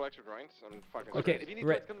get a couple extra drinks? I'm fucking. Okay, If you need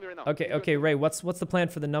Ray, to, come to me right now. okay, okay, Ray. What's the plan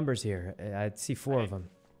for the numbers here? I see 4 of them.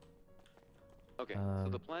 Okay, so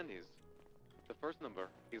the plan is, the first number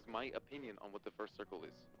is my opinion on what the first circle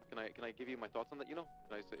is. Can I give you my thoughts on that? You know,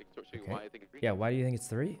 can I show you why I think it's 3? Yeah. Why do you think it's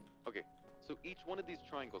 3? Okay, so each one of these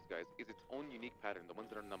triangles, guys, is its own unique pattern. The ones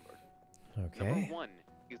that are numbered. Okay. Number 1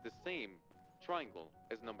 is the same triangle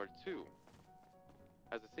as number 2.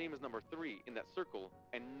 As the same as number 3 in that circle,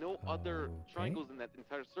 and no other triangles in that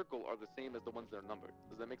entire circle are the same as the ones that are numbered.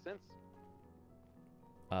 Does that make sense?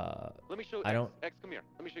 Let me show you. X, come here.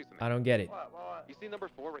 Let me show you something. I don't get it. What? You see number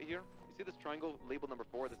 4 right here? You see this triangle labeled number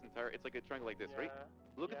 4? This entire, it's like a triangle like this, Yeah. right?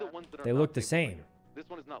 Look at the ones that are They not look the labeled right same. here. This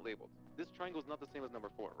one is not labeled. This triangle is not the same as number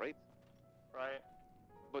 4, right? Right.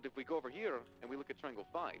 But if we go over here and we look at triangle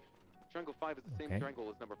 5 is the same triangle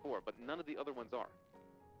as number 4, but none of the other ones are.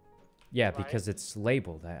 Yeah, Right. because it's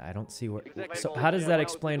labeled. I don't see what. Exactly. So Labeled, how does yeah. that Now, if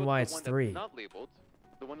we explain go to why the it's one that's 3? not labeled,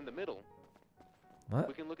 the one in the middle, What?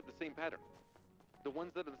 we can look at the same pattern. The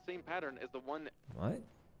ones that are the same pattern as the one What?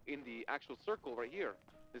 in the actual circle right here.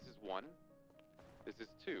 This is 1. This is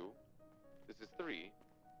 2. This is 3.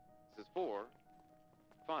 This is 4.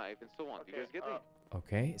 5, and so on. Do you guys get me?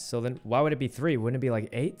 Okay. So then, why would it be 3? Wouldn't it be like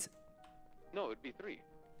 8? No, it'd be 3.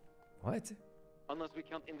 What? Unless we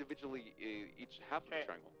count individually each half of the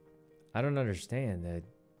triangle. I don't understand that.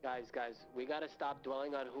 Guys, we gotta stop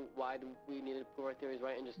dwelling on why do we need to prove our theories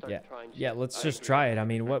right and just start trying. Yeah, shit. let's just try it. I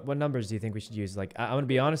mean, what numbers do you think we should use? Like, I'm gonna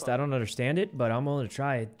be honest, I don't understand it, but I'm willing to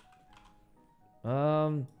try it.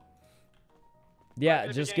 Yeah,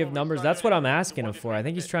 just give numbers. That's what I'm asking him for. I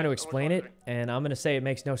think he's trying to explain it, and I'm gonna say it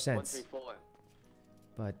makes no 1, sense. 3, 4.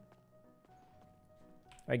 But, all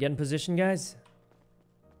right, get in position, guys.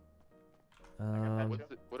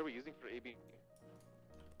 What are we using for AB?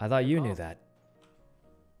 I thought you knew that.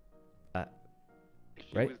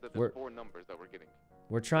 Issue Right, is that there's 4 numbers that we're getting.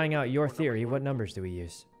 We're trying out your theory. What numbers do we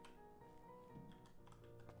use?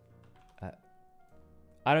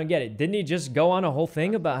 I don't get it. Didn't he just go on a whole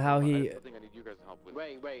thing about how he... That's something I need you guys to help with.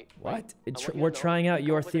 Wait. What? I want you to We're know, trying out you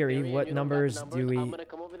your come up with a theory. and What you don't got the numbers do we... I'm gonna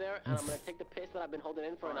come over there and I'm gonna take the piss that I've been holding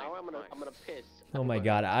in for an hour. I'm gonna piss. Oh my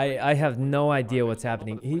god, I have no idea what's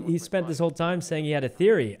happening. He spent this whole time saying he had a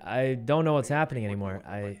theory. I don't know what's happening anymore.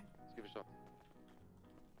 Let's give it a shot.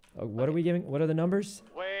 What are we giving? What are the numbers?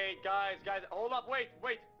 Wait, guys, hold up, wait.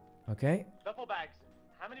 Okay. Duffel bags.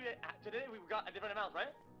 How many? Today we got a different amount,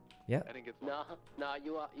 right? Yeah. I didn't get one. Nah,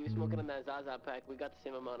 you smoking in that Zaza pack. We got the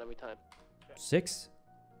same amount every time. 6?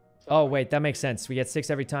 Oh wait, that makes sense. We get 6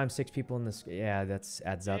 every time. 6 people in this. Yeah, that's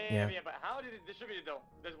adds up. Yeah. But how did it distribute it though?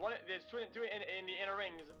 There's 2 in the inner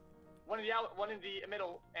rings, 1 in the out, 1 in the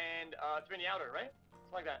middle, and 3 in the outer, right?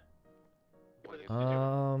 Something like that.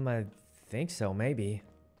 I think so. Maybe.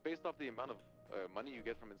 Based off the amount of money you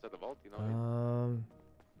get from inside the vault, you know.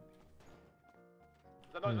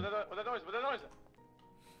 What's that noise?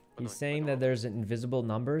 He's saying that there's invisible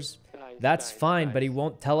numbers. Guys, That's guys, fine, but he guys.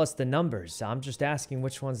 won't tell us the numbers. I'm just asking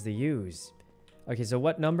which ones to use. Okay, so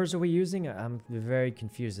what numbers are we using? I'm very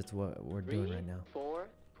confused as to what we're doing right now. 4,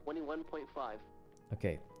 21.5.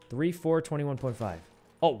 Okay, 3, 4, 21.5.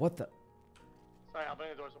 Oh, what the? Sorry, I'm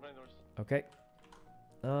opening the doors. Okay.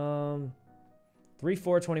 3,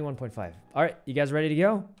 4, 21.5. All right, you guys ready to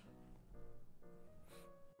go?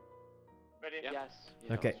 Ready? Yes.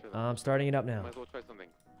 Okay, I'm starting it up now. Might as well try something.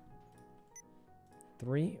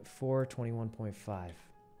 3, 4, 21.5.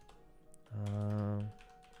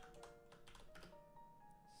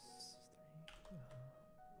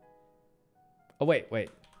 Oh, wait.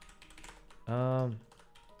 I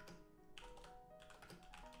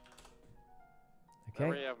Okay.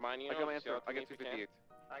 already have mine, you I know. got my See answer. how I got many if you can? 258.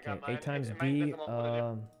 I Okay, got mine. A times Mine B, decimal, what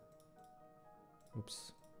is it?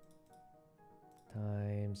 oops.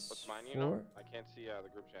 Times What's mine, you 4, know? I can't see the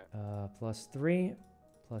group chat. plus 3,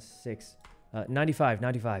 plus 6. 95.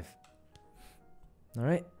 All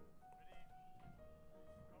right.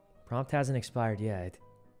 Prompt hasn't expired yet.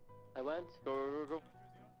 I went. Go.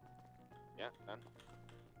 Yeah, done.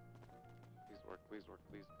 Please work.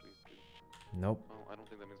 Nope. Oh, I don't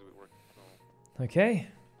think that means it would work. No. Okay.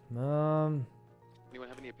 Anyone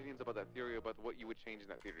have any opinions about that theory, about what you would change in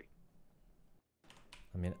that theory?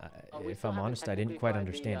 I mean, We if still I'm haven't honest, I didn't technically quite tried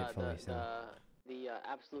understand it fully. So. The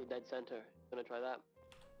absolute dead center. Gonna try that.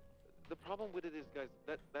 The problem with it is, guys,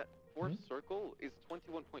 that fourth circle is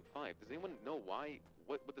 21.5. Does anyone know why?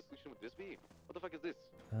 What would the solution would this be? What the fuck is this?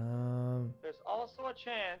 There's also a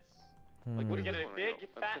chance Like, what to is get this a one big right now?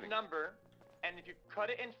 I'm fat kidding. number, and if you cut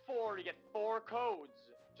it in 4, you get 4 codes,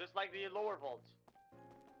 just like the lower vault.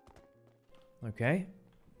 Okay.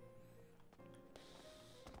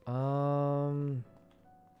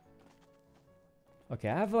 Okay,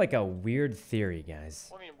 I have like a weird theory, guys.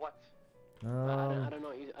 What do you mean, what? I don't know. I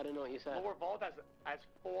don't know what you said. Lower vault has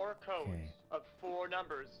 4 codes of 4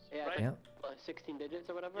 numbers, Yeah, right? Yeah. 16 digits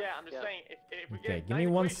or whatever. Yeah, I'm just saying, if we Okay, get give me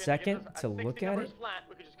 1 second to look at it. Flat,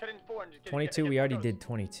 we could just cut it in 4 and just 22, we already did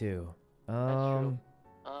 22. Not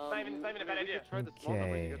even a bad idea. Try the small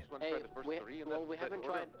number. You Okay. guys want to try the first 3 and we haven't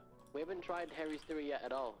tried. We haven't tried Harry's theory yet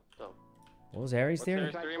at all. So. What was Harry's What's theory?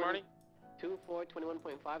 Harry's theory, Marty? 2, 4,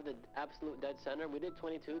 21.5, the absolute dead center. We did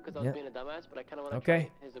 22 because I was Yep. being a dumbass, but I kind of want to Okay.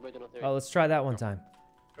 try his original theory. Oh, let's try that one time.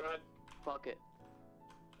 Go ahead. Fuck it.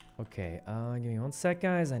 Okay, give me 1 sec,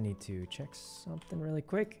 guys. I need to check something really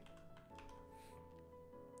quick.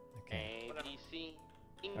 Okay. A, B, C.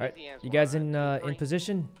 All right, Easy as you guys 1, 2, in 3.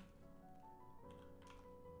 position?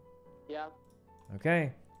 Yeah.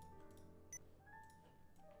 Okay.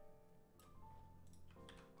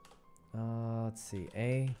 Let's see.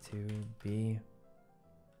 A, 2, B,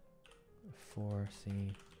 4,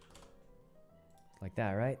 C. Like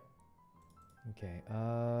that, right? Okay.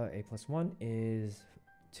 A plus 1 is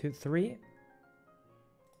 2, 3.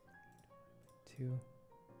 2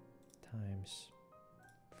 times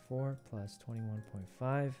 4 plus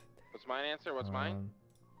 21.5. What's my answer? What's mine?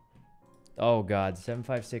 Oh God,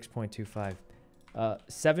 756.25.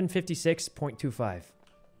 756.25.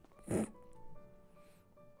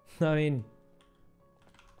 I mean,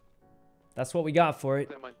 that's what we got for it.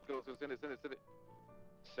 Go, send it.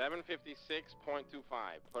 756.25.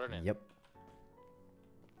 Put it in. Yep.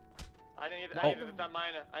 I didn't get that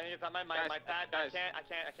mine. I didn't get that mine. My fat. I can't.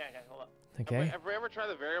 Hold up. Okay. Have we ever tried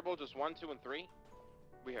the variable just 1, 2, and 3?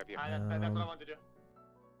 We have, yeah. That's what I wanted to do.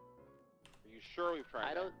 Are you sure we've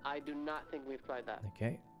tried that? I do not think we've tried that.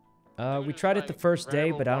 Okay. we We just tried it the try first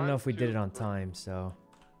day, variable but I don't know 1, if we did 2, it on 3. time, so.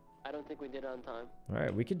 I don't think we did it on time. All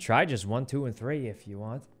right, we could try just 1, 2, and 3 if you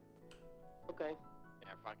want. Okay. Yeah,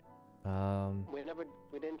 fuck it.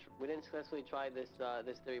 We didn't successfully try this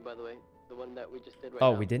this theory, by the way. The one that we just did right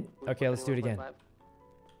Oh, now. we didn't? Okay, let's do it again. 21.5.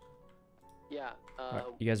 Yeah. All right,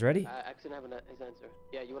 you guys ready? I actually have his answer.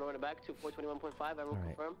 Yeah, you want to run it back? 2, 4, 21.5. Everyone All right.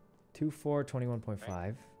 confirm? 2, 4,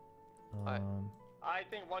 21.5. Alright. I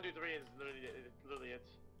think 1, 2, 3 is literally it.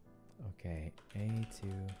 Okay, A2.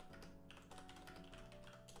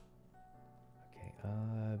 Okay,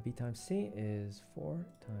 B times C is 4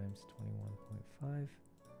 times 21.5.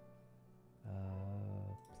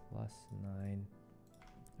 Plus 9.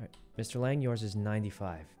 Alright, Mr. Lang, yours is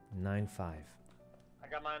 95. 95. I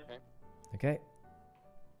got mine. Okay.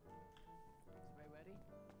 Ray ready?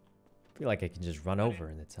 I feel like I can just run over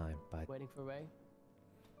in the time, but. Waiting for Ray.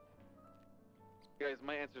 Guys,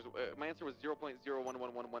 my answer was 0.011115.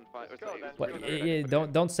 Let's go, then.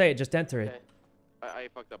 What, don't say it, just enter it. Okay. I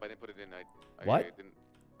fucked up. I didn't put it in. What? I didn't.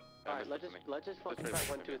 Alright, let's just fucking try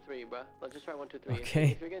 1, 2, 3, bro. Let's just try 1, 2, 3.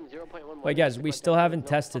 Okay. If you're getting 0.11. Wait, guys, we still haven't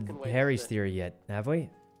tested fucking way Harry's to- theory yet, have we?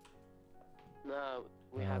 No,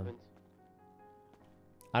 we haven't.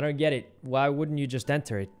 I don't get it. Why wouldn't you just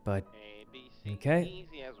enter it? But A, B, C. Okay.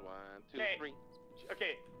 Easy as 1, 2, Okay. 3.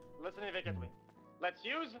 Okay, listen to me carefully. Let's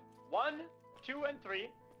use 1, 2, and 3,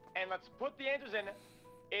 and let's put the answers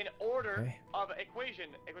in order Okay. of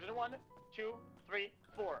equation. Equation 1, 2, 3,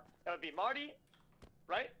 4. That would be Marty,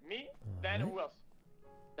 right? Me, then Alright. who else?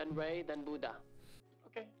 Then Ray, then Buddha.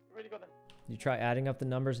 Okay, ready to go then. you try adding up the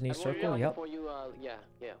numbers in each Everyone circle? else Yep. Before you, yeah.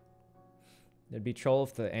 It'd be troll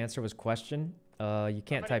if the answer was question. You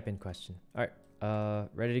can't ready. type in question. All right.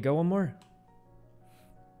 Ready to go? One more.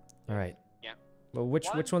 All right. Yeah. Well, which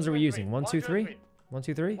 1, ones are 2, we and using? 3. 1, 2, 3. 3. 1,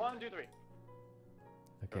 2, 3. 1, 2, 3.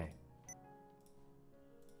 Okay.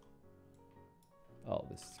 Oh,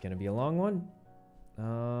 this is gonna be a long one.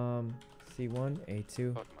 C1,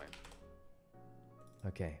 A2. Fuck mine.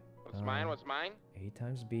 Okay. What's mine? What's mine? A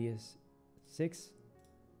times B is 6.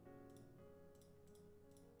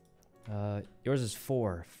 Yours is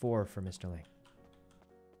 4. 4 for Mr. Lang.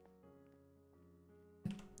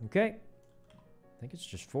 Okay. I think it's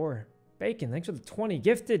just 4. Bacon, thanks for the 20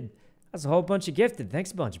 gifted. That's a whole bunch of gifted.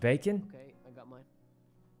 Thanks a bunch, Bacon. Okay, I got mine.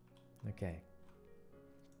 Okay.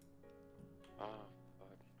 Oh,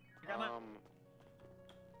 fuck. You got mine?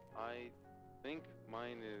 I think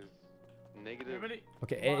mine is Negative. Everybody.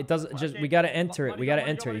 Okay, it doesn't just. We gotta enter it. We gotta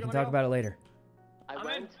enter it. You can talk about it later. I I'm in.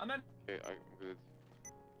 went. I'm in. Okay, I'm good.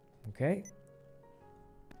 Okay.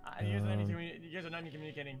 You guys are not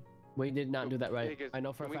communicating. We did not do that right. Hey, guys, I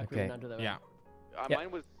know for a can we- fact we Okay. did not do that right. Yeah. Yeah.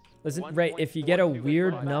 Mine was. Listen, Ray, if you get a 1.42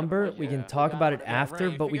 weird is number, fine. we can Yeah. talk about it Yeah, after,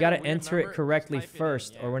 Ray, but if we you got a gotta weird enter it number, correctly just type it in,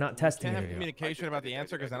 first, yeah. or we're not testing Can't have it. communication about the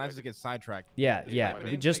answer because then I just get sidetracked. Yeah, Yeah, yeah. but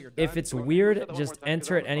We just you're if done. it's We'll weird, set that one just more time, 'cause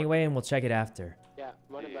enter that it was anyway, and we'll check it after. Yeah,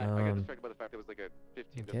 run it Yeah, back. I got Um, distracted by the fact it was like a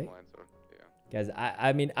 15 okay. decimal answer. Yeah. Guys,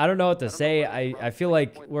 I mean, I don't know what to I don't know say. whether it's I around feel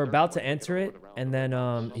like 6 we're points, about to 30 points, enter get it, over the round. and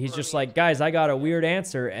then he's just like, guys, I got a weird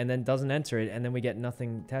answer, and then doesn't enter it, and then we get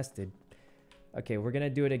nothing tested. Okay, we're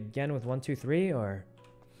gonna do it again with 1, 2, 3, or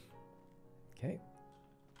okay.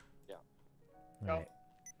 Yeah. All Go. right.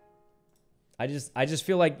 I just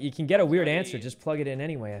feel like you can get a weird Marty- answer. Just plug it in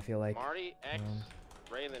anyway. I feel like. Marty, X, Um,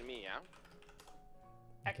 Ray, and then me, yeah?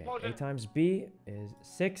 Okay, Explosion. A times B is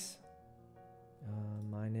 6.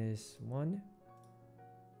 Minus 1.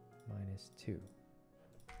 Minus 2.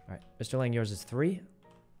 Alright, Mr. Lang, yours is 3.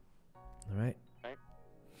 Alright. I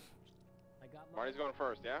got mine. Marty's going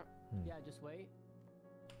first, yeah? Yeah, just wait.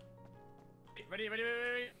 Ready. Ray,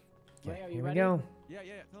 are you Here we ready? go. Yeah.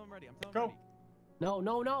 Tell him ready. I'm telling Go. him ready.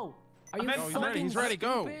 No. Are you I'm in. No, he's fucking ready. He's ready.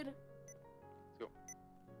 Go. stupid?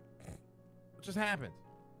 What just happened?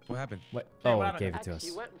 What happened? What? Okay, Oh, what it happened? gave it to X, us.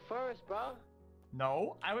 you went first, bro.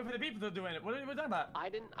 No, I wait for the people to do it. What are you talking about? I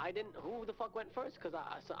didn't. Who the fuck went first? Cause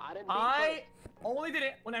I didn't. I only did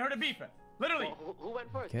it when I heard a beep. Literally. Well, who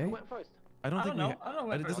went first? Okay. Who went first? I don't I think don't we. know. I don't know.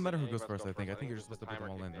 What It doesn't matter who goes Let's first. go I think. I first. think you're just the supposed to put them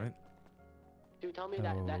timer all in, kicked in. right? Dude, tell me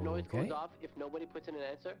that noise Okay. goes off if nobody puts in an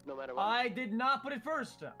answer, no matter what. I did not put it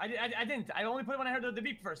first. I didn't. I only put it when I heard the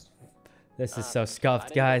beep first. This is I so didn't scuffed,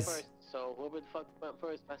 go guys. first, so whoever the fuck went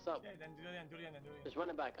first, mess up. Yeah, then do it again. Do it again. Do it again. Just run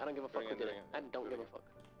it back. I don't give a fuck who did it. I don't give a fuck.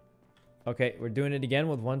 Okay, we're doing it again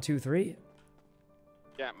with 1, 2, 3.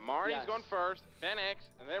 Yeah, Marty's Yes. going first, then X,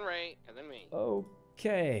 and then Ray, and then me.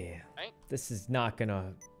 Okay. Right. This is not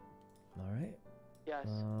gonna. All right. Yes.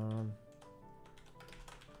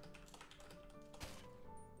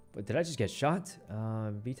 But did I just get shot?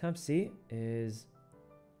 B times C is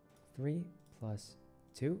 3 plus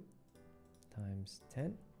 2 times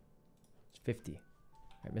 10. It's 50. All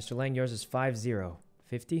right, Mr. Lang, yours is 50.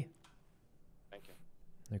 50. Thank you.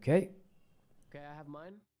 Okay. Okay, I have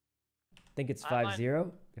mine. I think it's Mine. 50,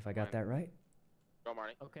 if I got Mine. that right. Go,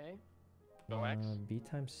 Marty. Okay. Go, X. B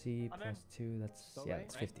times C I'm in. plus 2, that's, Go yeah, right.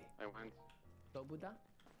 it's 50. I went. So Buddha.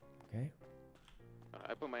 Okay.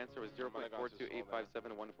 I put my answer was I'm gonna go to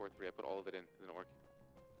 0.42857,143. I put all of it in. It didn't work.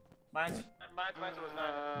 Mine's was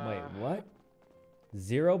 9. Wait, what?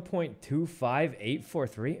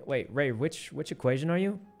 0.25843? Wait, Ray, which equation are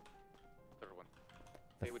you? Third one.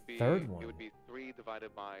 The It would be. third one. It would be 3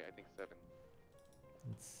 divided by I think 7.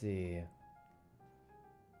 Let's see.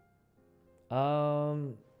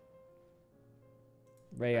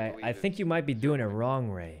 Ray, I believe think it's you might be doing it wrong,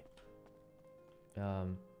 Ray.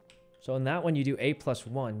 So in that one, you do A plus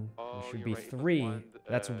 1, Oh, which should you're be right, it was 3. 1,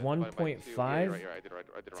 That's divided by 2. 1.5 Yeah, you're right, I did it wrong,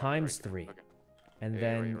 times you're right. 3. Okay. and Yeah,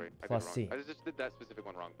 then you're right. I did plus it C. wrong. I just did that specific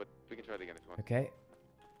one wrong, but we can try it again if you want. Okay.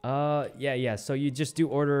 Yeah. So you just do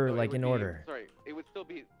order, So it like would in be- order. Sorry, it would still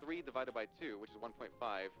be 3 divided by 2, which is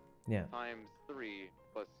 1.5 Yeah. times 3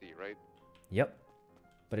 plus C, right? Yep.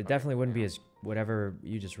 But it Okay, definitely wouldn't be yeah. as whatever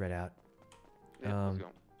you just read out. Yeah, let's go.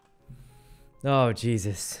 Oh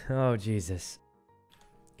Jesus. Oh Jesus.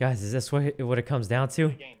 Guys, is this what it comes down to?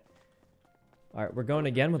 Game. All right, we're going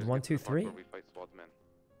again with Just 1, get to 2, the part 3. where we fight SWAT men.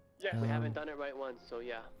 Yeah. We Um, haven't done it right once, so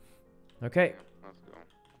yeah. Okay. Yeah, let's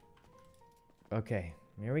go. Okay.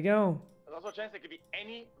 Here we go. There's also a chance there could be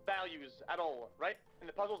any values at all, right? In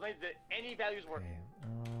the puzzles, that any values work. Okay.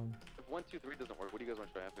 If 1, 2, 3 doesn't work, what do you guys want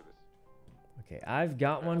to try after this? Okay. I've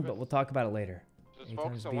got one, but we'll talk about it later. Just A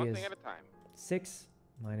focus times on B one is thing at a time. 6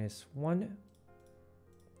 minus 1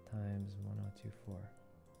 times 1024.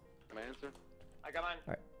 My answer? I got mine.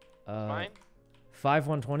 Mine? 5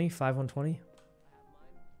 120. 5 120.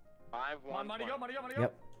 5, Come 1, on, Marty, 20. go, Marty, go, Marty, go.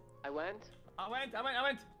 Yep. I went. I went.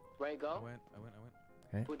 Ray, I go.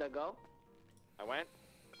 went. Buddha, go. I went.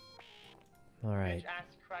 All right. Bitch ass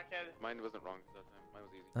crackhead. Mine wasn't wrong that time. Mine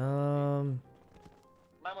was easy.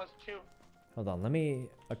 Mine was 2. Hold on. Let me.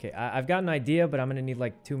 Okay, I've got an idea, but I'm gonna need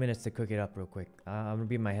like 2 minutes to cook it up real quick. I'm gonna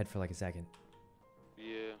be in my head for like a second.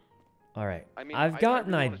 Yeah. All right. I mean, I've I got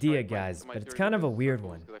an really wanna idea, try guys, my but it's theory kind with of a this weird circles,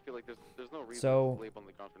 one. 'cause I feel like there's no reason So, to label on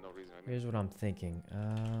the ground for no reason. I mean, Here's what I'm thinking.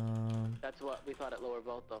 That's what we thought at lower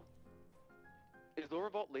vault, though. is lower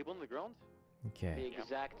vault labeled on the ground? The Okay.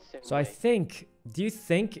 exact same So way. I think. Do you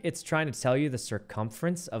think it's trying to tell you the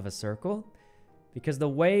circumference of a circle? Because the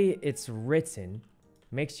way it's written,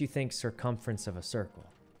 makes you think circumference of a circle.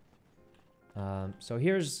 So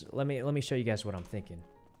here's, let me show you guys what I'm thinking.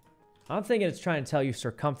 I'm thinking it's trying to tell you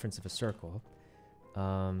circumference of a circle.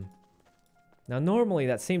 Now normally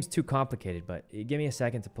that seems too complicated, but give me a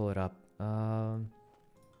second to pull it up.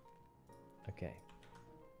 Okay.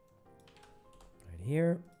 Right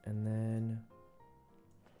here, and then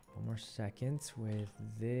one more second with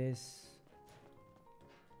this.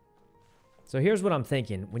 So here's what I'm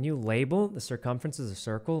thinking. When you label the circumference as a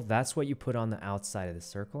circle, that's what you put on the outside of the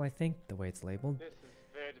circle, I think, the way it's labeled. This is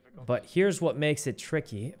very difficult. But here's what makes it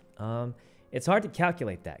tricky. It's hard to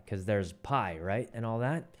calculate that because there's pi, right, and all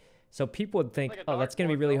that. So people would think, Like oh, that's going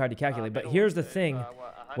to be really hard to calculate. But here's the thing.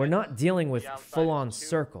 We're not dealing with full-on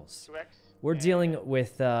circles. We're dealing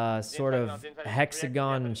with sort of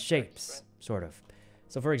hexagon shapes, sort of.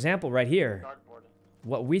 So for example, right here,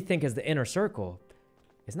 what we think is the inner circle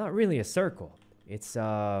is not really a circle. It's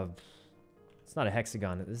not a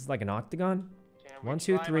hexagon. This is like an octagon. 1,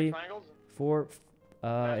 2, 3, 4.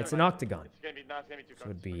 It's an octagon. So it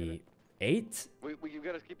would be 8. You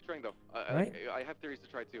gotta keep trying though. Right? I have theories to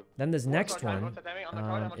try too. Then this next one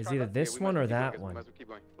is either this one or that one. Keep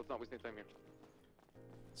going. Let's not waste any time here.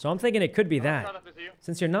 So I'm thinking it could be that.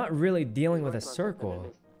 Since you're not really dealing with a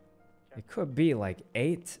circle, it could be like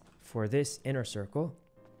 8 for this inner circle.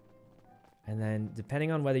 And then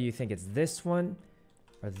depending on whether you think it's this one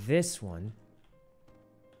or this one,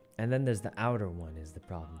 and then there's the outer one is the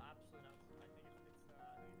problem.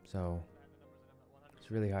 So it's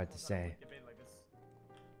really hard to say.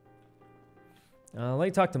 Let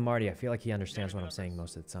me talk to Marty. I feel like he understands what I'm saying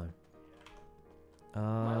most of the time.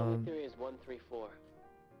 My only theory is 1, 3, 4.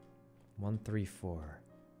 1, 3, 4.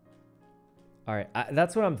 All right,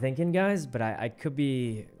 that's what I'm thinking, guys. But I could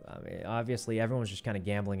be. I mean, obviously, everyone's just kind of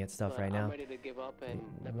gambling at stuff right now. I'm ready to give up and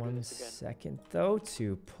never do One this again. second, though,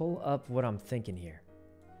 to pull up what I'm thinking here.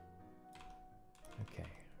 Okay.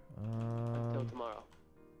 Until tomorrow.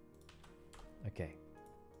 Okay.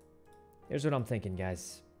 Here's what I'm thinking,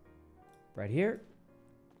 guys. Right here.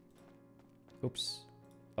 Oops.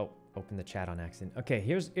 Oh, open the chat on accident. Okay,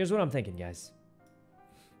 here's what I'm thinking, guys.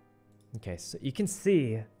 Okay, so you can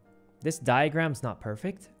see this diagram's not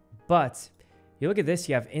perfect, but you look at this,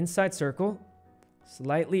 you have inside circle,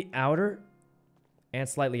 slightly outer, and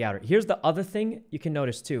slightly outer. Here's the other thing you can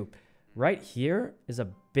notice too. Right here is a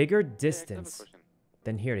bigger distance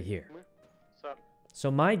than here to here.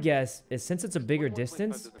 So my guess is since it's a bigger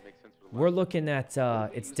distance, we're looking at,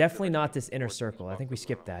 it's definitely not this inner circle. I think we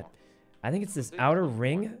skipped that. I think it's this outer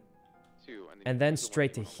ring and then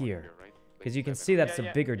straight to here. Because you can see that's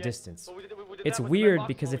a bigger distance. It's weird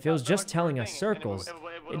because if it was just telling us circles,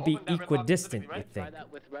 it'd be equidistant, you'd think.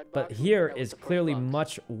 But here is clearly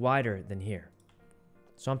much wider than here.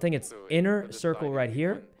 So I'm thinking it's inner circle right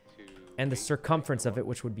here and the circumference of it,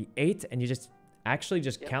 which would be 8, and you just actually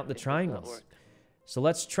just count the triangles. So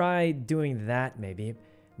let's try doing that maybe.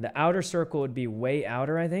 The outer circle would be way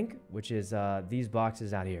outer, I think, which is these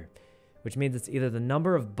boxes out here, which means it's either the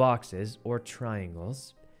number of boxes or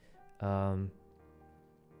triangles. Now,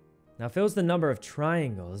 if it was the number of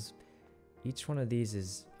triangles, each one of these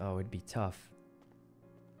is... Oh, it'd be tough.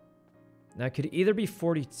 Now, it could either be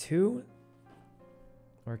 42,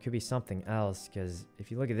 or it could be something else, because if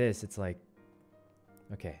you look at this, it's like...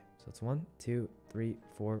 Okay, so it's 1, 2, 3,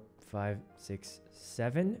 4, 5, 6,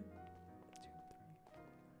 7.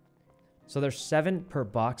 So there's 7 per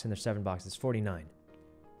box, and there's 7 boxes. 49.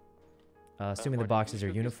 Assuming the boxes are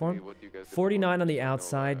uniform. 49 on the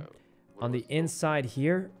outside. On the inside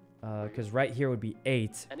here, because right here would be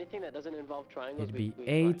 8. Anything that doesn't involve triangles, It'd be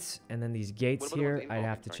 8, and then these gates here, I'd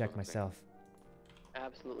have to check myself.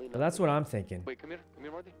 Absolutely not. But that's what I'm thinking. Wait, come here,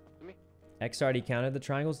 Marty. Come here. X already counted the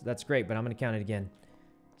triangles. That's great, but I'm going to count it again.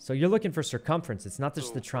 So you're looking for circumference. It's not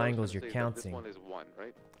just the triangles you're counting. This one is 1,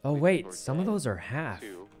 right? Oh, wait. Some of those are half.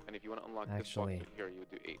 2, and if you want to unlock Actually. this box here, you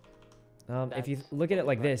would do 8. If you look at it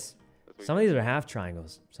like this, some of these are half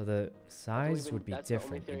triangles. So the size would be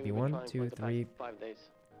different. It'd be 1, 2, 3. 5 days.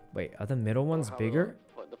 Wait, are the middle ones bigger?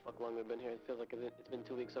 What the fuck long we've been here? It feels like it's been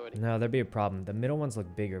 2 weeks already. No, there'd be a problem. The middle ones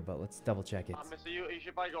look bigger, but let's double check it. So you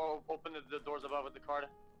should probably go open the doors above with the card.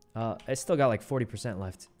 I still got like 40%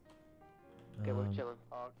 left. Okay, we're chilling.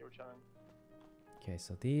 Oh, okay, we're chilling. Okay,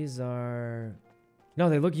 so these are... No,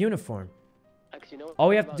 they look uniform. Actually, you know All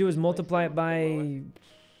we have to do is multiply it by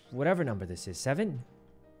whatever number this is. 7?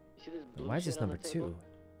 You see this blue Why is this shit on number the 2? table?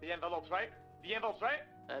 The envelopes, right? The envelopes, right?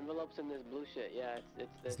 Envelopes in this blue shit. Yeah,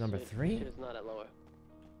 it's this It's number shit. 3? Shit is not at lower.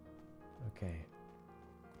 Okay.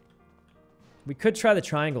 We could try the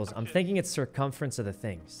triangles. I'm thinking it's circumference of the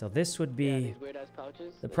thing. So this would Yeah, be... these weird-ass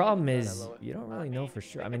pouches. The they problem should be kinda is, lower. you don't really know for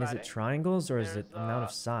sure. I think mean, is about it it. triangles or is it There's, amount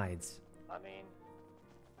of sides? I mean,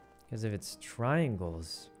 Because if it's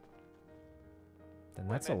triangles, then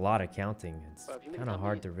Wait, that's a man. lot of counting. It's Bro, if you mean kind of how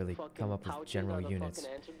hard many to really fucking come up with pouches general are the units.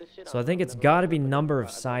 fucking answer to this shit, So I I'll think it's never got to look be up at number the- of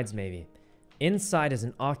at the sides, website. maybe. Inside is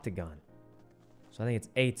an octagon. So I think it's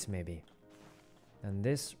 8, maybe. And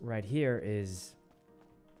this right here is...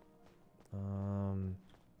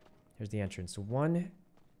 here's the entrance. 1,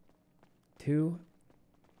 2,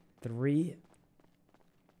 3,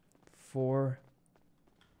 4,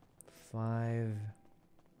 5,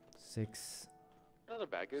 6, Another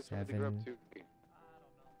bag is something to grab 7. too.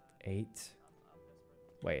 8.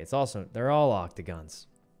 Wait, it's also... They're all octagons.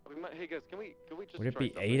 Hey guys, can we just Would it try be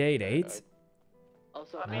something? 888?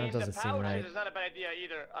 Also, I No, mean, it doesn't the seem pouches right. is not a bad idea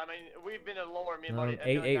either. I mean, we've been a lower me and Buddy.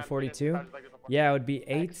 8842? Yeah, it would be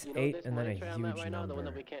 8, X, you know 8, this and then a money tray I'm at huge right now, the one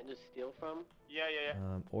that number. we can't just steal from. Yeah, yeah,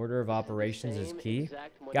 yeah. Order of This is the operations is same key.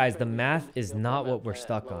 exact money Guys, tray the we math couldn't is steal not from what at we're the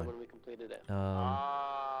stuck lower on. when we completed it. We're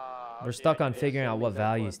Okay, stuck on yeah, figuring out same what exact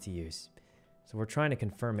one. values to use. So we're trying to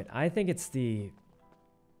confirm it. I think it's the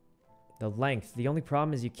length. The only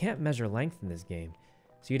problem is you can't measure length in this game.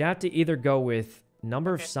 So you'd have to either go with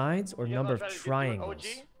number of Okay. sides or You number wanna of try to do triangles.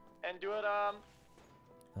 OG and do it,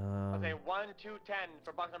 okay, 1, 2, 10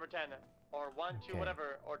 for box number 10. Or 1, 2, Okay.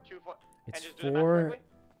 whatever. Or 2, 4. It's and just do the math 4 correctly?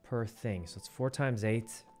 per thing. So it's 4 times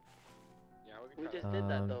 8. Yeah, We try just that. did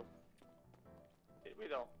that though. Did we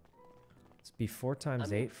though? It's be 4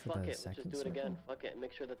 times I mean, 8 for fuck the it, second just do it again. circle. Fuck it, and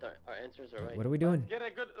make sure that our answers are right. What are we doing?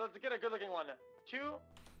 Let's get a good looking one. 2,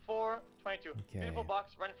 4, 22. Beautiful Okay.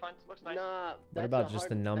 box right in front. Looks nice. Nah, What that's about a just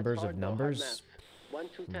hard, the that's numbers of hard though, hard numbers? math. 1,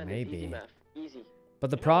 2, 10 is Maybe. easy math. Easy. But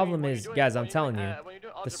the You know, problem when is, you're doing- guys, when I'm you're telling doing, you, when you're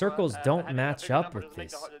doing the algebra, circles don't having a match bigger up number with doesn't make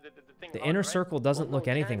this. the thing The harder, inner right? circle doesn't Well, look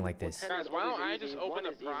no, anything 10 like this. 10 Guys, is why don't always I easy, just 1 open a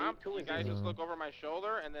is easy, prompt? 2 You is guys easy. just look over my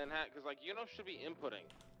shoulder and then, cause like YUNO should be inputting.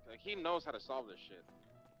 Like he knows how to solve this shit.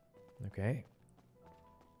 Okay.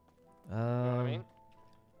 You know what I mean?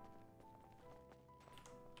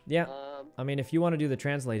 Yeah. I mean, if you want to do the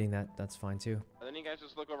translating, that's fine too. And then you guys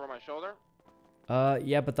just look over my shoulder.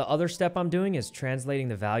 Yeah, but the other step I'm doing is translating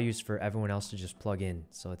the values for everyone else to just plug in,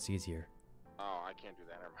 so it's easier. Oh, I can't do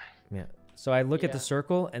that. Never mind. Yeah. So I look at the Yeah.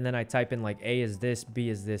 circle, and then I type in like A is this, B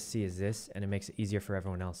is this, C is this, and it makes it easier for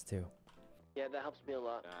everyone else too. Yeah, that helps me a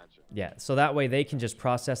lot. Gotcha. Yeah, so that way they can just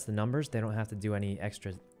process the numbers. They don't have to do any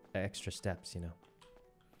extra steps, you know.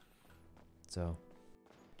 So,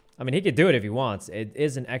 I mean, he could do it if he wants. It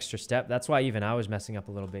is an extra step. That's why even I was messing up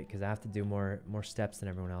a little bit, because I have to do more steps than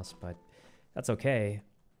everyone else, but that's okay.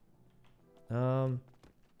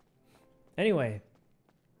 Anyway,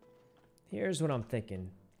 here's what I'm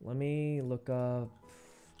thinking. Let me look up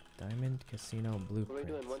Diamond Casino What are we Blueprint.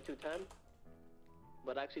 doing? 1, 2, 10?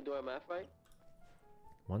 But actually do our math right?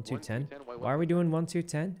 1, 2, 10? 10? Why are we doing 1, 2,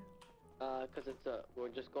 10? Because it's we're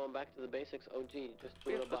just going back to the basics. OG, just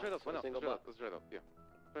Yeah, do a let's box, try that. Why a not? single Let's try box. that. Let's try that. Yeah.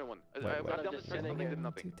 Try one. Wait, I'm wait. down to Just try sitting something here. to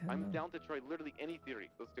nothing. 1, 2, 10 I'm though. down to try literally any theory.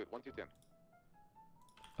 Let's do it. 1, 2, 10.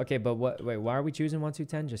 Okay, but what? Wait, why are we choosing 1, 2,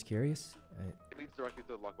 10? Just curious. It leads directly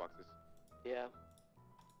to the lock boxes. Yeah,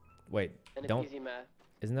 Wait, and it's don't. easy math.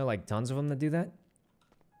 Isn't there like tons of them that do that?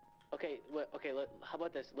 Okay, okay. How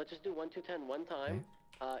about this? Let's just do 1, 2, 10 one time.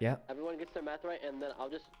 Yeah. Everyone gets their math right, and then I'll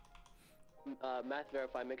just math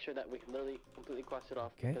verify. Make sure that we can literally completely cross it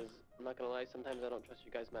off. Okay. Because I'm not gonna lie, sometimes I don't trust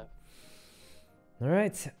you guys' math. All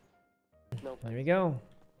right. No. There we go.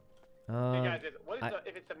 Hey guys, what is I-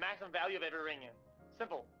 if it's the maximum value of every ring?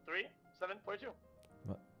 Simple. 3, 7, 42.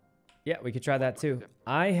 Yeah, we could try that too.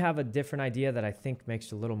 I have a different idea that I think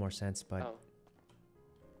makes a little more sense, but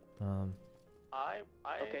Oh. I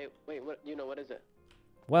Okay. Wait. What? You know what is it?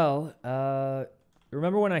 well,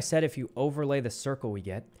 remember when I said if you overlay the circle we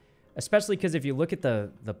get, especially because if you look at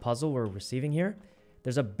the puzzle we're receiving here,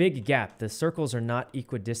 there's a big gap. The circles are not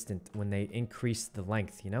equidistant when they increase the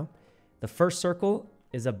length, you know? The first circle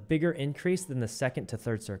is a bigger increase than the second to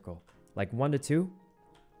third circle, like 1 to 2.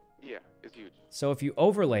 Yeah, it's huge. So if you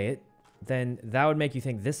overlay it, then that would make you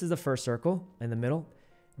think this is the first circle in the middle.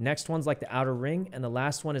 Next one's like the outer ring, and the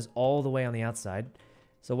last one is all the way on the outside.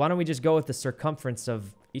 So why don't we just go with the circumference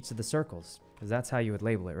of each of the circles? Because that's how you would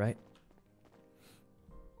label it, right?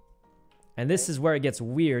 And this is where it gets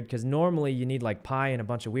weird, because normally you need like pi and a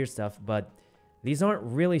bunch of weird stuff, but these aren't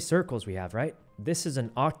really circles we have, right? This is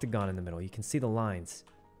an octagon in the middle. You can see the lines.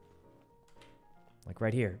 Like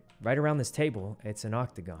right here. Right around this table, it's an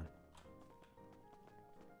octagon.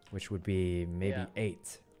 Which would be maybe Yeah.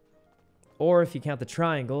 8. Or if you count the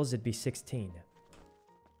triangles, it'd be 16.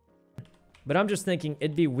 But I'm just thinking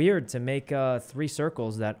it'd be weird to make 3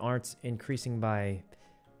 circles that aren't increasing by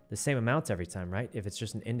the same amounts every time, right? If it's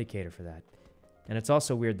just an indicator for that. And it's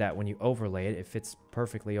also weird that when you overlay it, it fits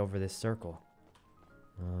perfectly over this circle.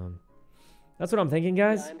 That's what I'm thinking,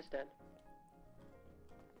 guys. Yeah, I understand.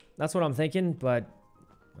 That's what I'm thinking, but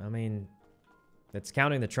I mean, it's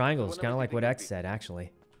counting the triangles, kind of like what X said,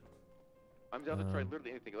 actually. I'm down to try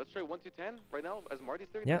literally anything. Let's try 1 to 10 right now, as Marty's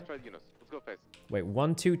theory. Yeah. Let's try the UNOs. Let's go fast. Wait,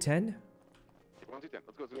 1, 2, 10? 1 to 10.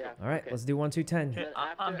 Let's go. Let's Yeah. go. All right, let's do 1, 2, 10. And then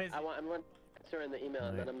I'm after, busy. I want to answer in the email,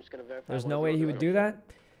 and then I'm just gonna verify. There's what no I'm way he doing. would do that.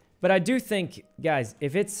 But I do think, guys,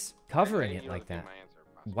 if it's covering it like that,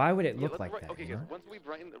 why would it Yeah, look let's like write, that? okay, You guys. know? Once we've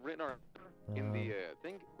written our in the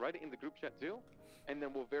thing, write it in the group chat too, and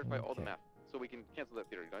then we'll verify all the Okay. math, so we can cancel that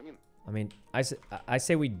theory. You know what I mean? I mean, I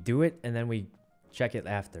say we do it and then we check it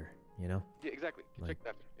after, you know? Yeah, exactly. Like-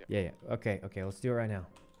 Check that. Yeah. Yeah. Okay, let's do it right now.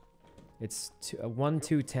 It's 1,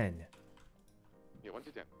 2, 10. Yeah, 1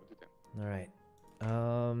 to 10. 1 to 10. All right.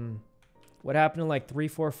 What happened to like 3,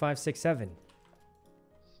 4, 5, 6, 7?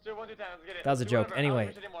 Let's do 1 to 10. Let's get it. That was a Do joke. whatever. Anyway.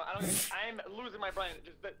 I don't anymore. I'm losing my brain.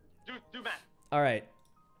 Just do math. All right.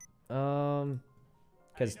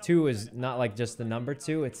 Because 2 is not like just the number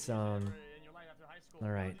 2. It's All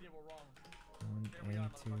right. 1, A,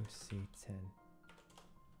 2, C, 10.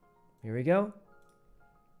 Here we go.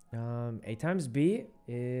 A times B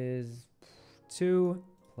is 2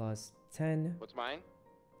 plus 10. What's mine?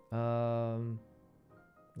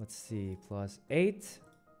 Let's see, plus 8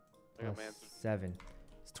 I got my plus answer. 7.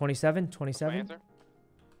 It's 27. What's my 27. answer?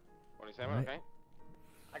 27. Alright. Okay.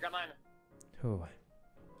 I got mine. Oh, I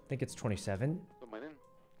think it's 27. Put mine in.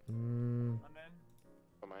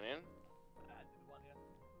 Put mine in.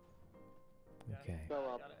 Okay. Go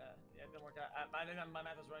up. Yeah, it didn't work out. My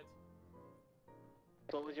math is right.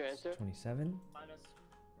 What was your answer? 27. Minus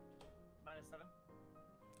 7.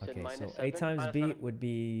 Said Okay, minus so 8 7? times Minus B 7. would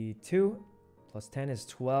be 2. Plus 10 is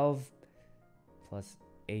 12. Plus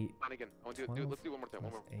 8 Mine again. I want to do. 12 Let's do one more time.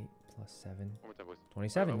 One plus more. 8 plus 7. One more time, boys.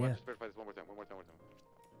 27, I yeah. want to just verify this one more time. One more time. What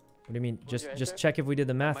do you mean? was your Just answer? check if we did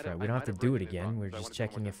the math might right. have- We I don't have might to have do it written it again. wrong, We're so I just wanted to do one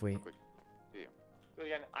checking more if time, we... real quick. Do it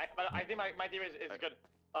again. But I think my theory is good.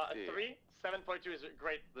 Yeah. 3, 7.2 is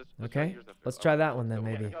great. Let's try Okay, yours after. let's try that one then, go.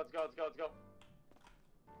 maybe. Let's go.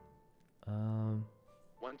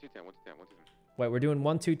 1 to 10. 1 to 10. 1 to 10. Wait, we're doing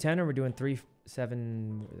 1, 2, 10, or we're doing 3,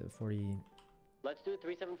 7, 40... Let's do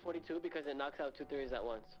 3, 7, 42 because it knocks out 2 theories at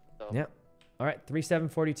once. So. Yep. All right, 3, 7,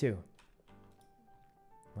 42.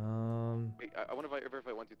 Wait, I want to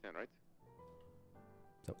verify 1 to 10, right?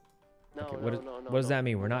 No, Okay, no, what, no, what does that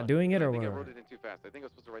mean? We're not doing it, I or think I we're... wrote it in too fast. I think I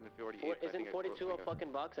was supposed to write in 48. I think Isn't I 42 wrote a it.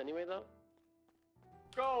 fucking box anyway, though?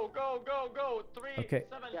 Go. 3, Okay.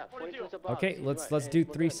 7, Yeah, 42. 42 is a box. Okay, He's let's right. do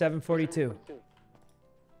We're 3, good. 7, 3, 42. 42.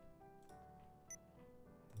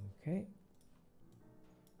 Okay.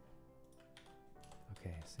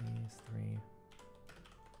 Okay, C is 3.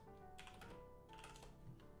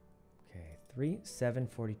 Okay, 3, 7,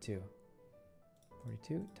 42.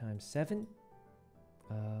 42 times 7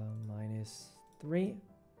 minus 3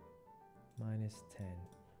 minus 10.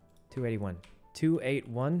 281.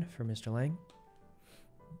 281 for Mr. Lang.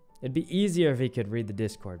 It'd be easier if he could read the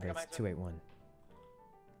Discord, but it's 281.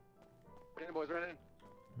 Right in, boys. Right in.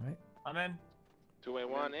 All right. I'm in.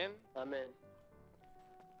 281 in. I'm in.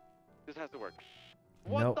 This has to work.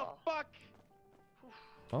 What Nope. the fuck?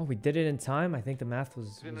 Oh, we did it in time. I think the math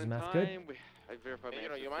was Did it the in math good. time. I verified Hey,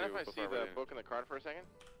 my answer you mind if I too see before the writing it. book and the card for a second?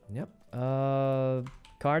 Yep.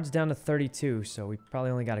 Cards down to 32, so we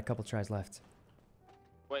probably only got a couple tries left.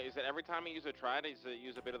 Wait, is it every time you use a try, does it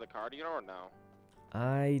use a bit of the card, or no?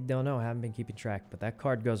 I don't know. I haven't been keeping track, but that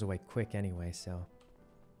card goes away quick anyway, so.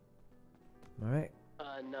 All right.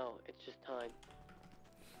 No, it's just time.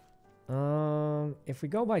 If we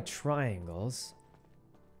go by triangles,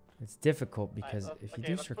 it's difficult because Alright, if you okay,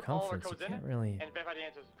 do let's put all our circumference, you codes in can't really. And verify the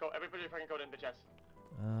answers. Go. Everybody put your fucking code in, bitch ass.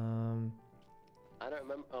 I don't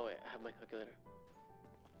remember. Oh, wait, I have my calculator.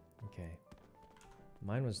 Okay.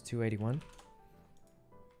 Mine was 281.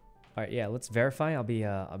 All right, yeah. Let's verify. I'll be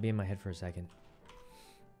in my head for a second.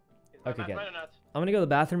 Is my Okay, math good. right or not? I'm gonna go to the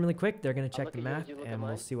bathroom really quick. They're gonna check look the at yours, math, you look at and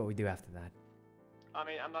we'll mine. see what we do after that. I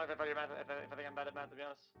mean, I'm not verifying your math if I think I'm bad at math, to be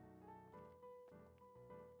honest.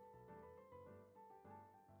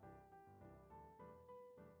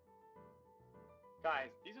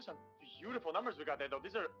 Guys, these are some beautiful numbers we got there, though.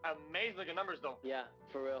 These are amazing looking numbers, though. Yeah,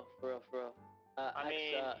 for real. I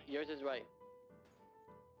mean- yours is right.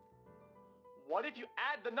 What if you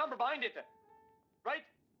add the number behind it? Right?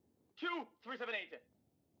 2, 3, 7, 8.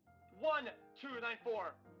 1, 2, 9,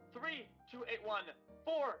 4. 3, 2, 8, 1.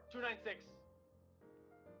 4, 2, 9, 6.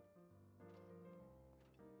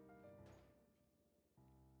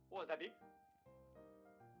 What was that, D?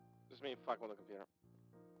 Just me fucking with the computer.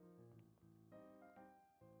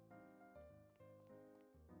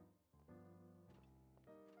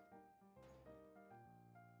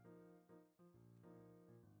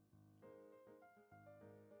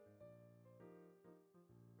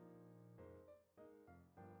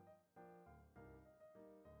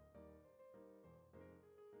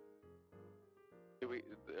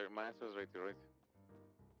 My answer was right here, right?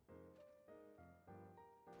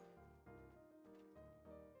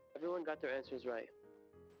 Everyone got their answers right.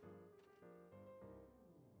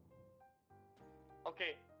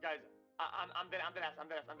 Okay, guys, I'm dead ass.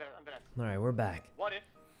 All right, we're back. What if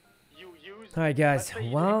you use... All right, guys, let's say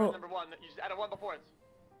you well... take number 1, you just add a 1 before it.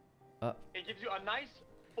 It gives you a nice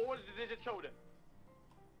 4-digit code.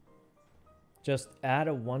 Just add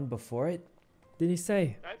a 1 before it? Did he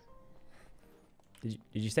say? Guys? Did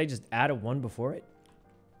you say just add a 1 before it?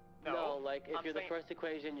 No, like if you're the first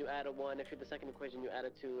equation, you add a 1. If you're the second equation, you add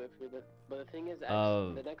a 2. If you're the... But the thing is,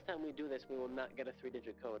 actually, the next time we do this, we will not get a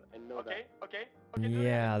 3-digit code. I know that. Okay.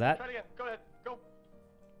 Yeah, that... Try it again. Go ahead. Go.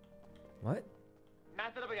 What?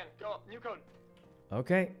 Math it up again. Go. New code.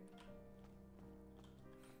 Okay.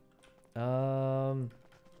 All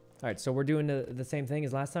right, so we're doing the same thing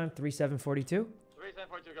as last time. 3742.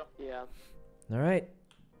 3742. Go. Yeah. All right.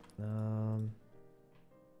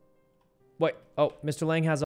 Wait. Oh, Mr. Lang has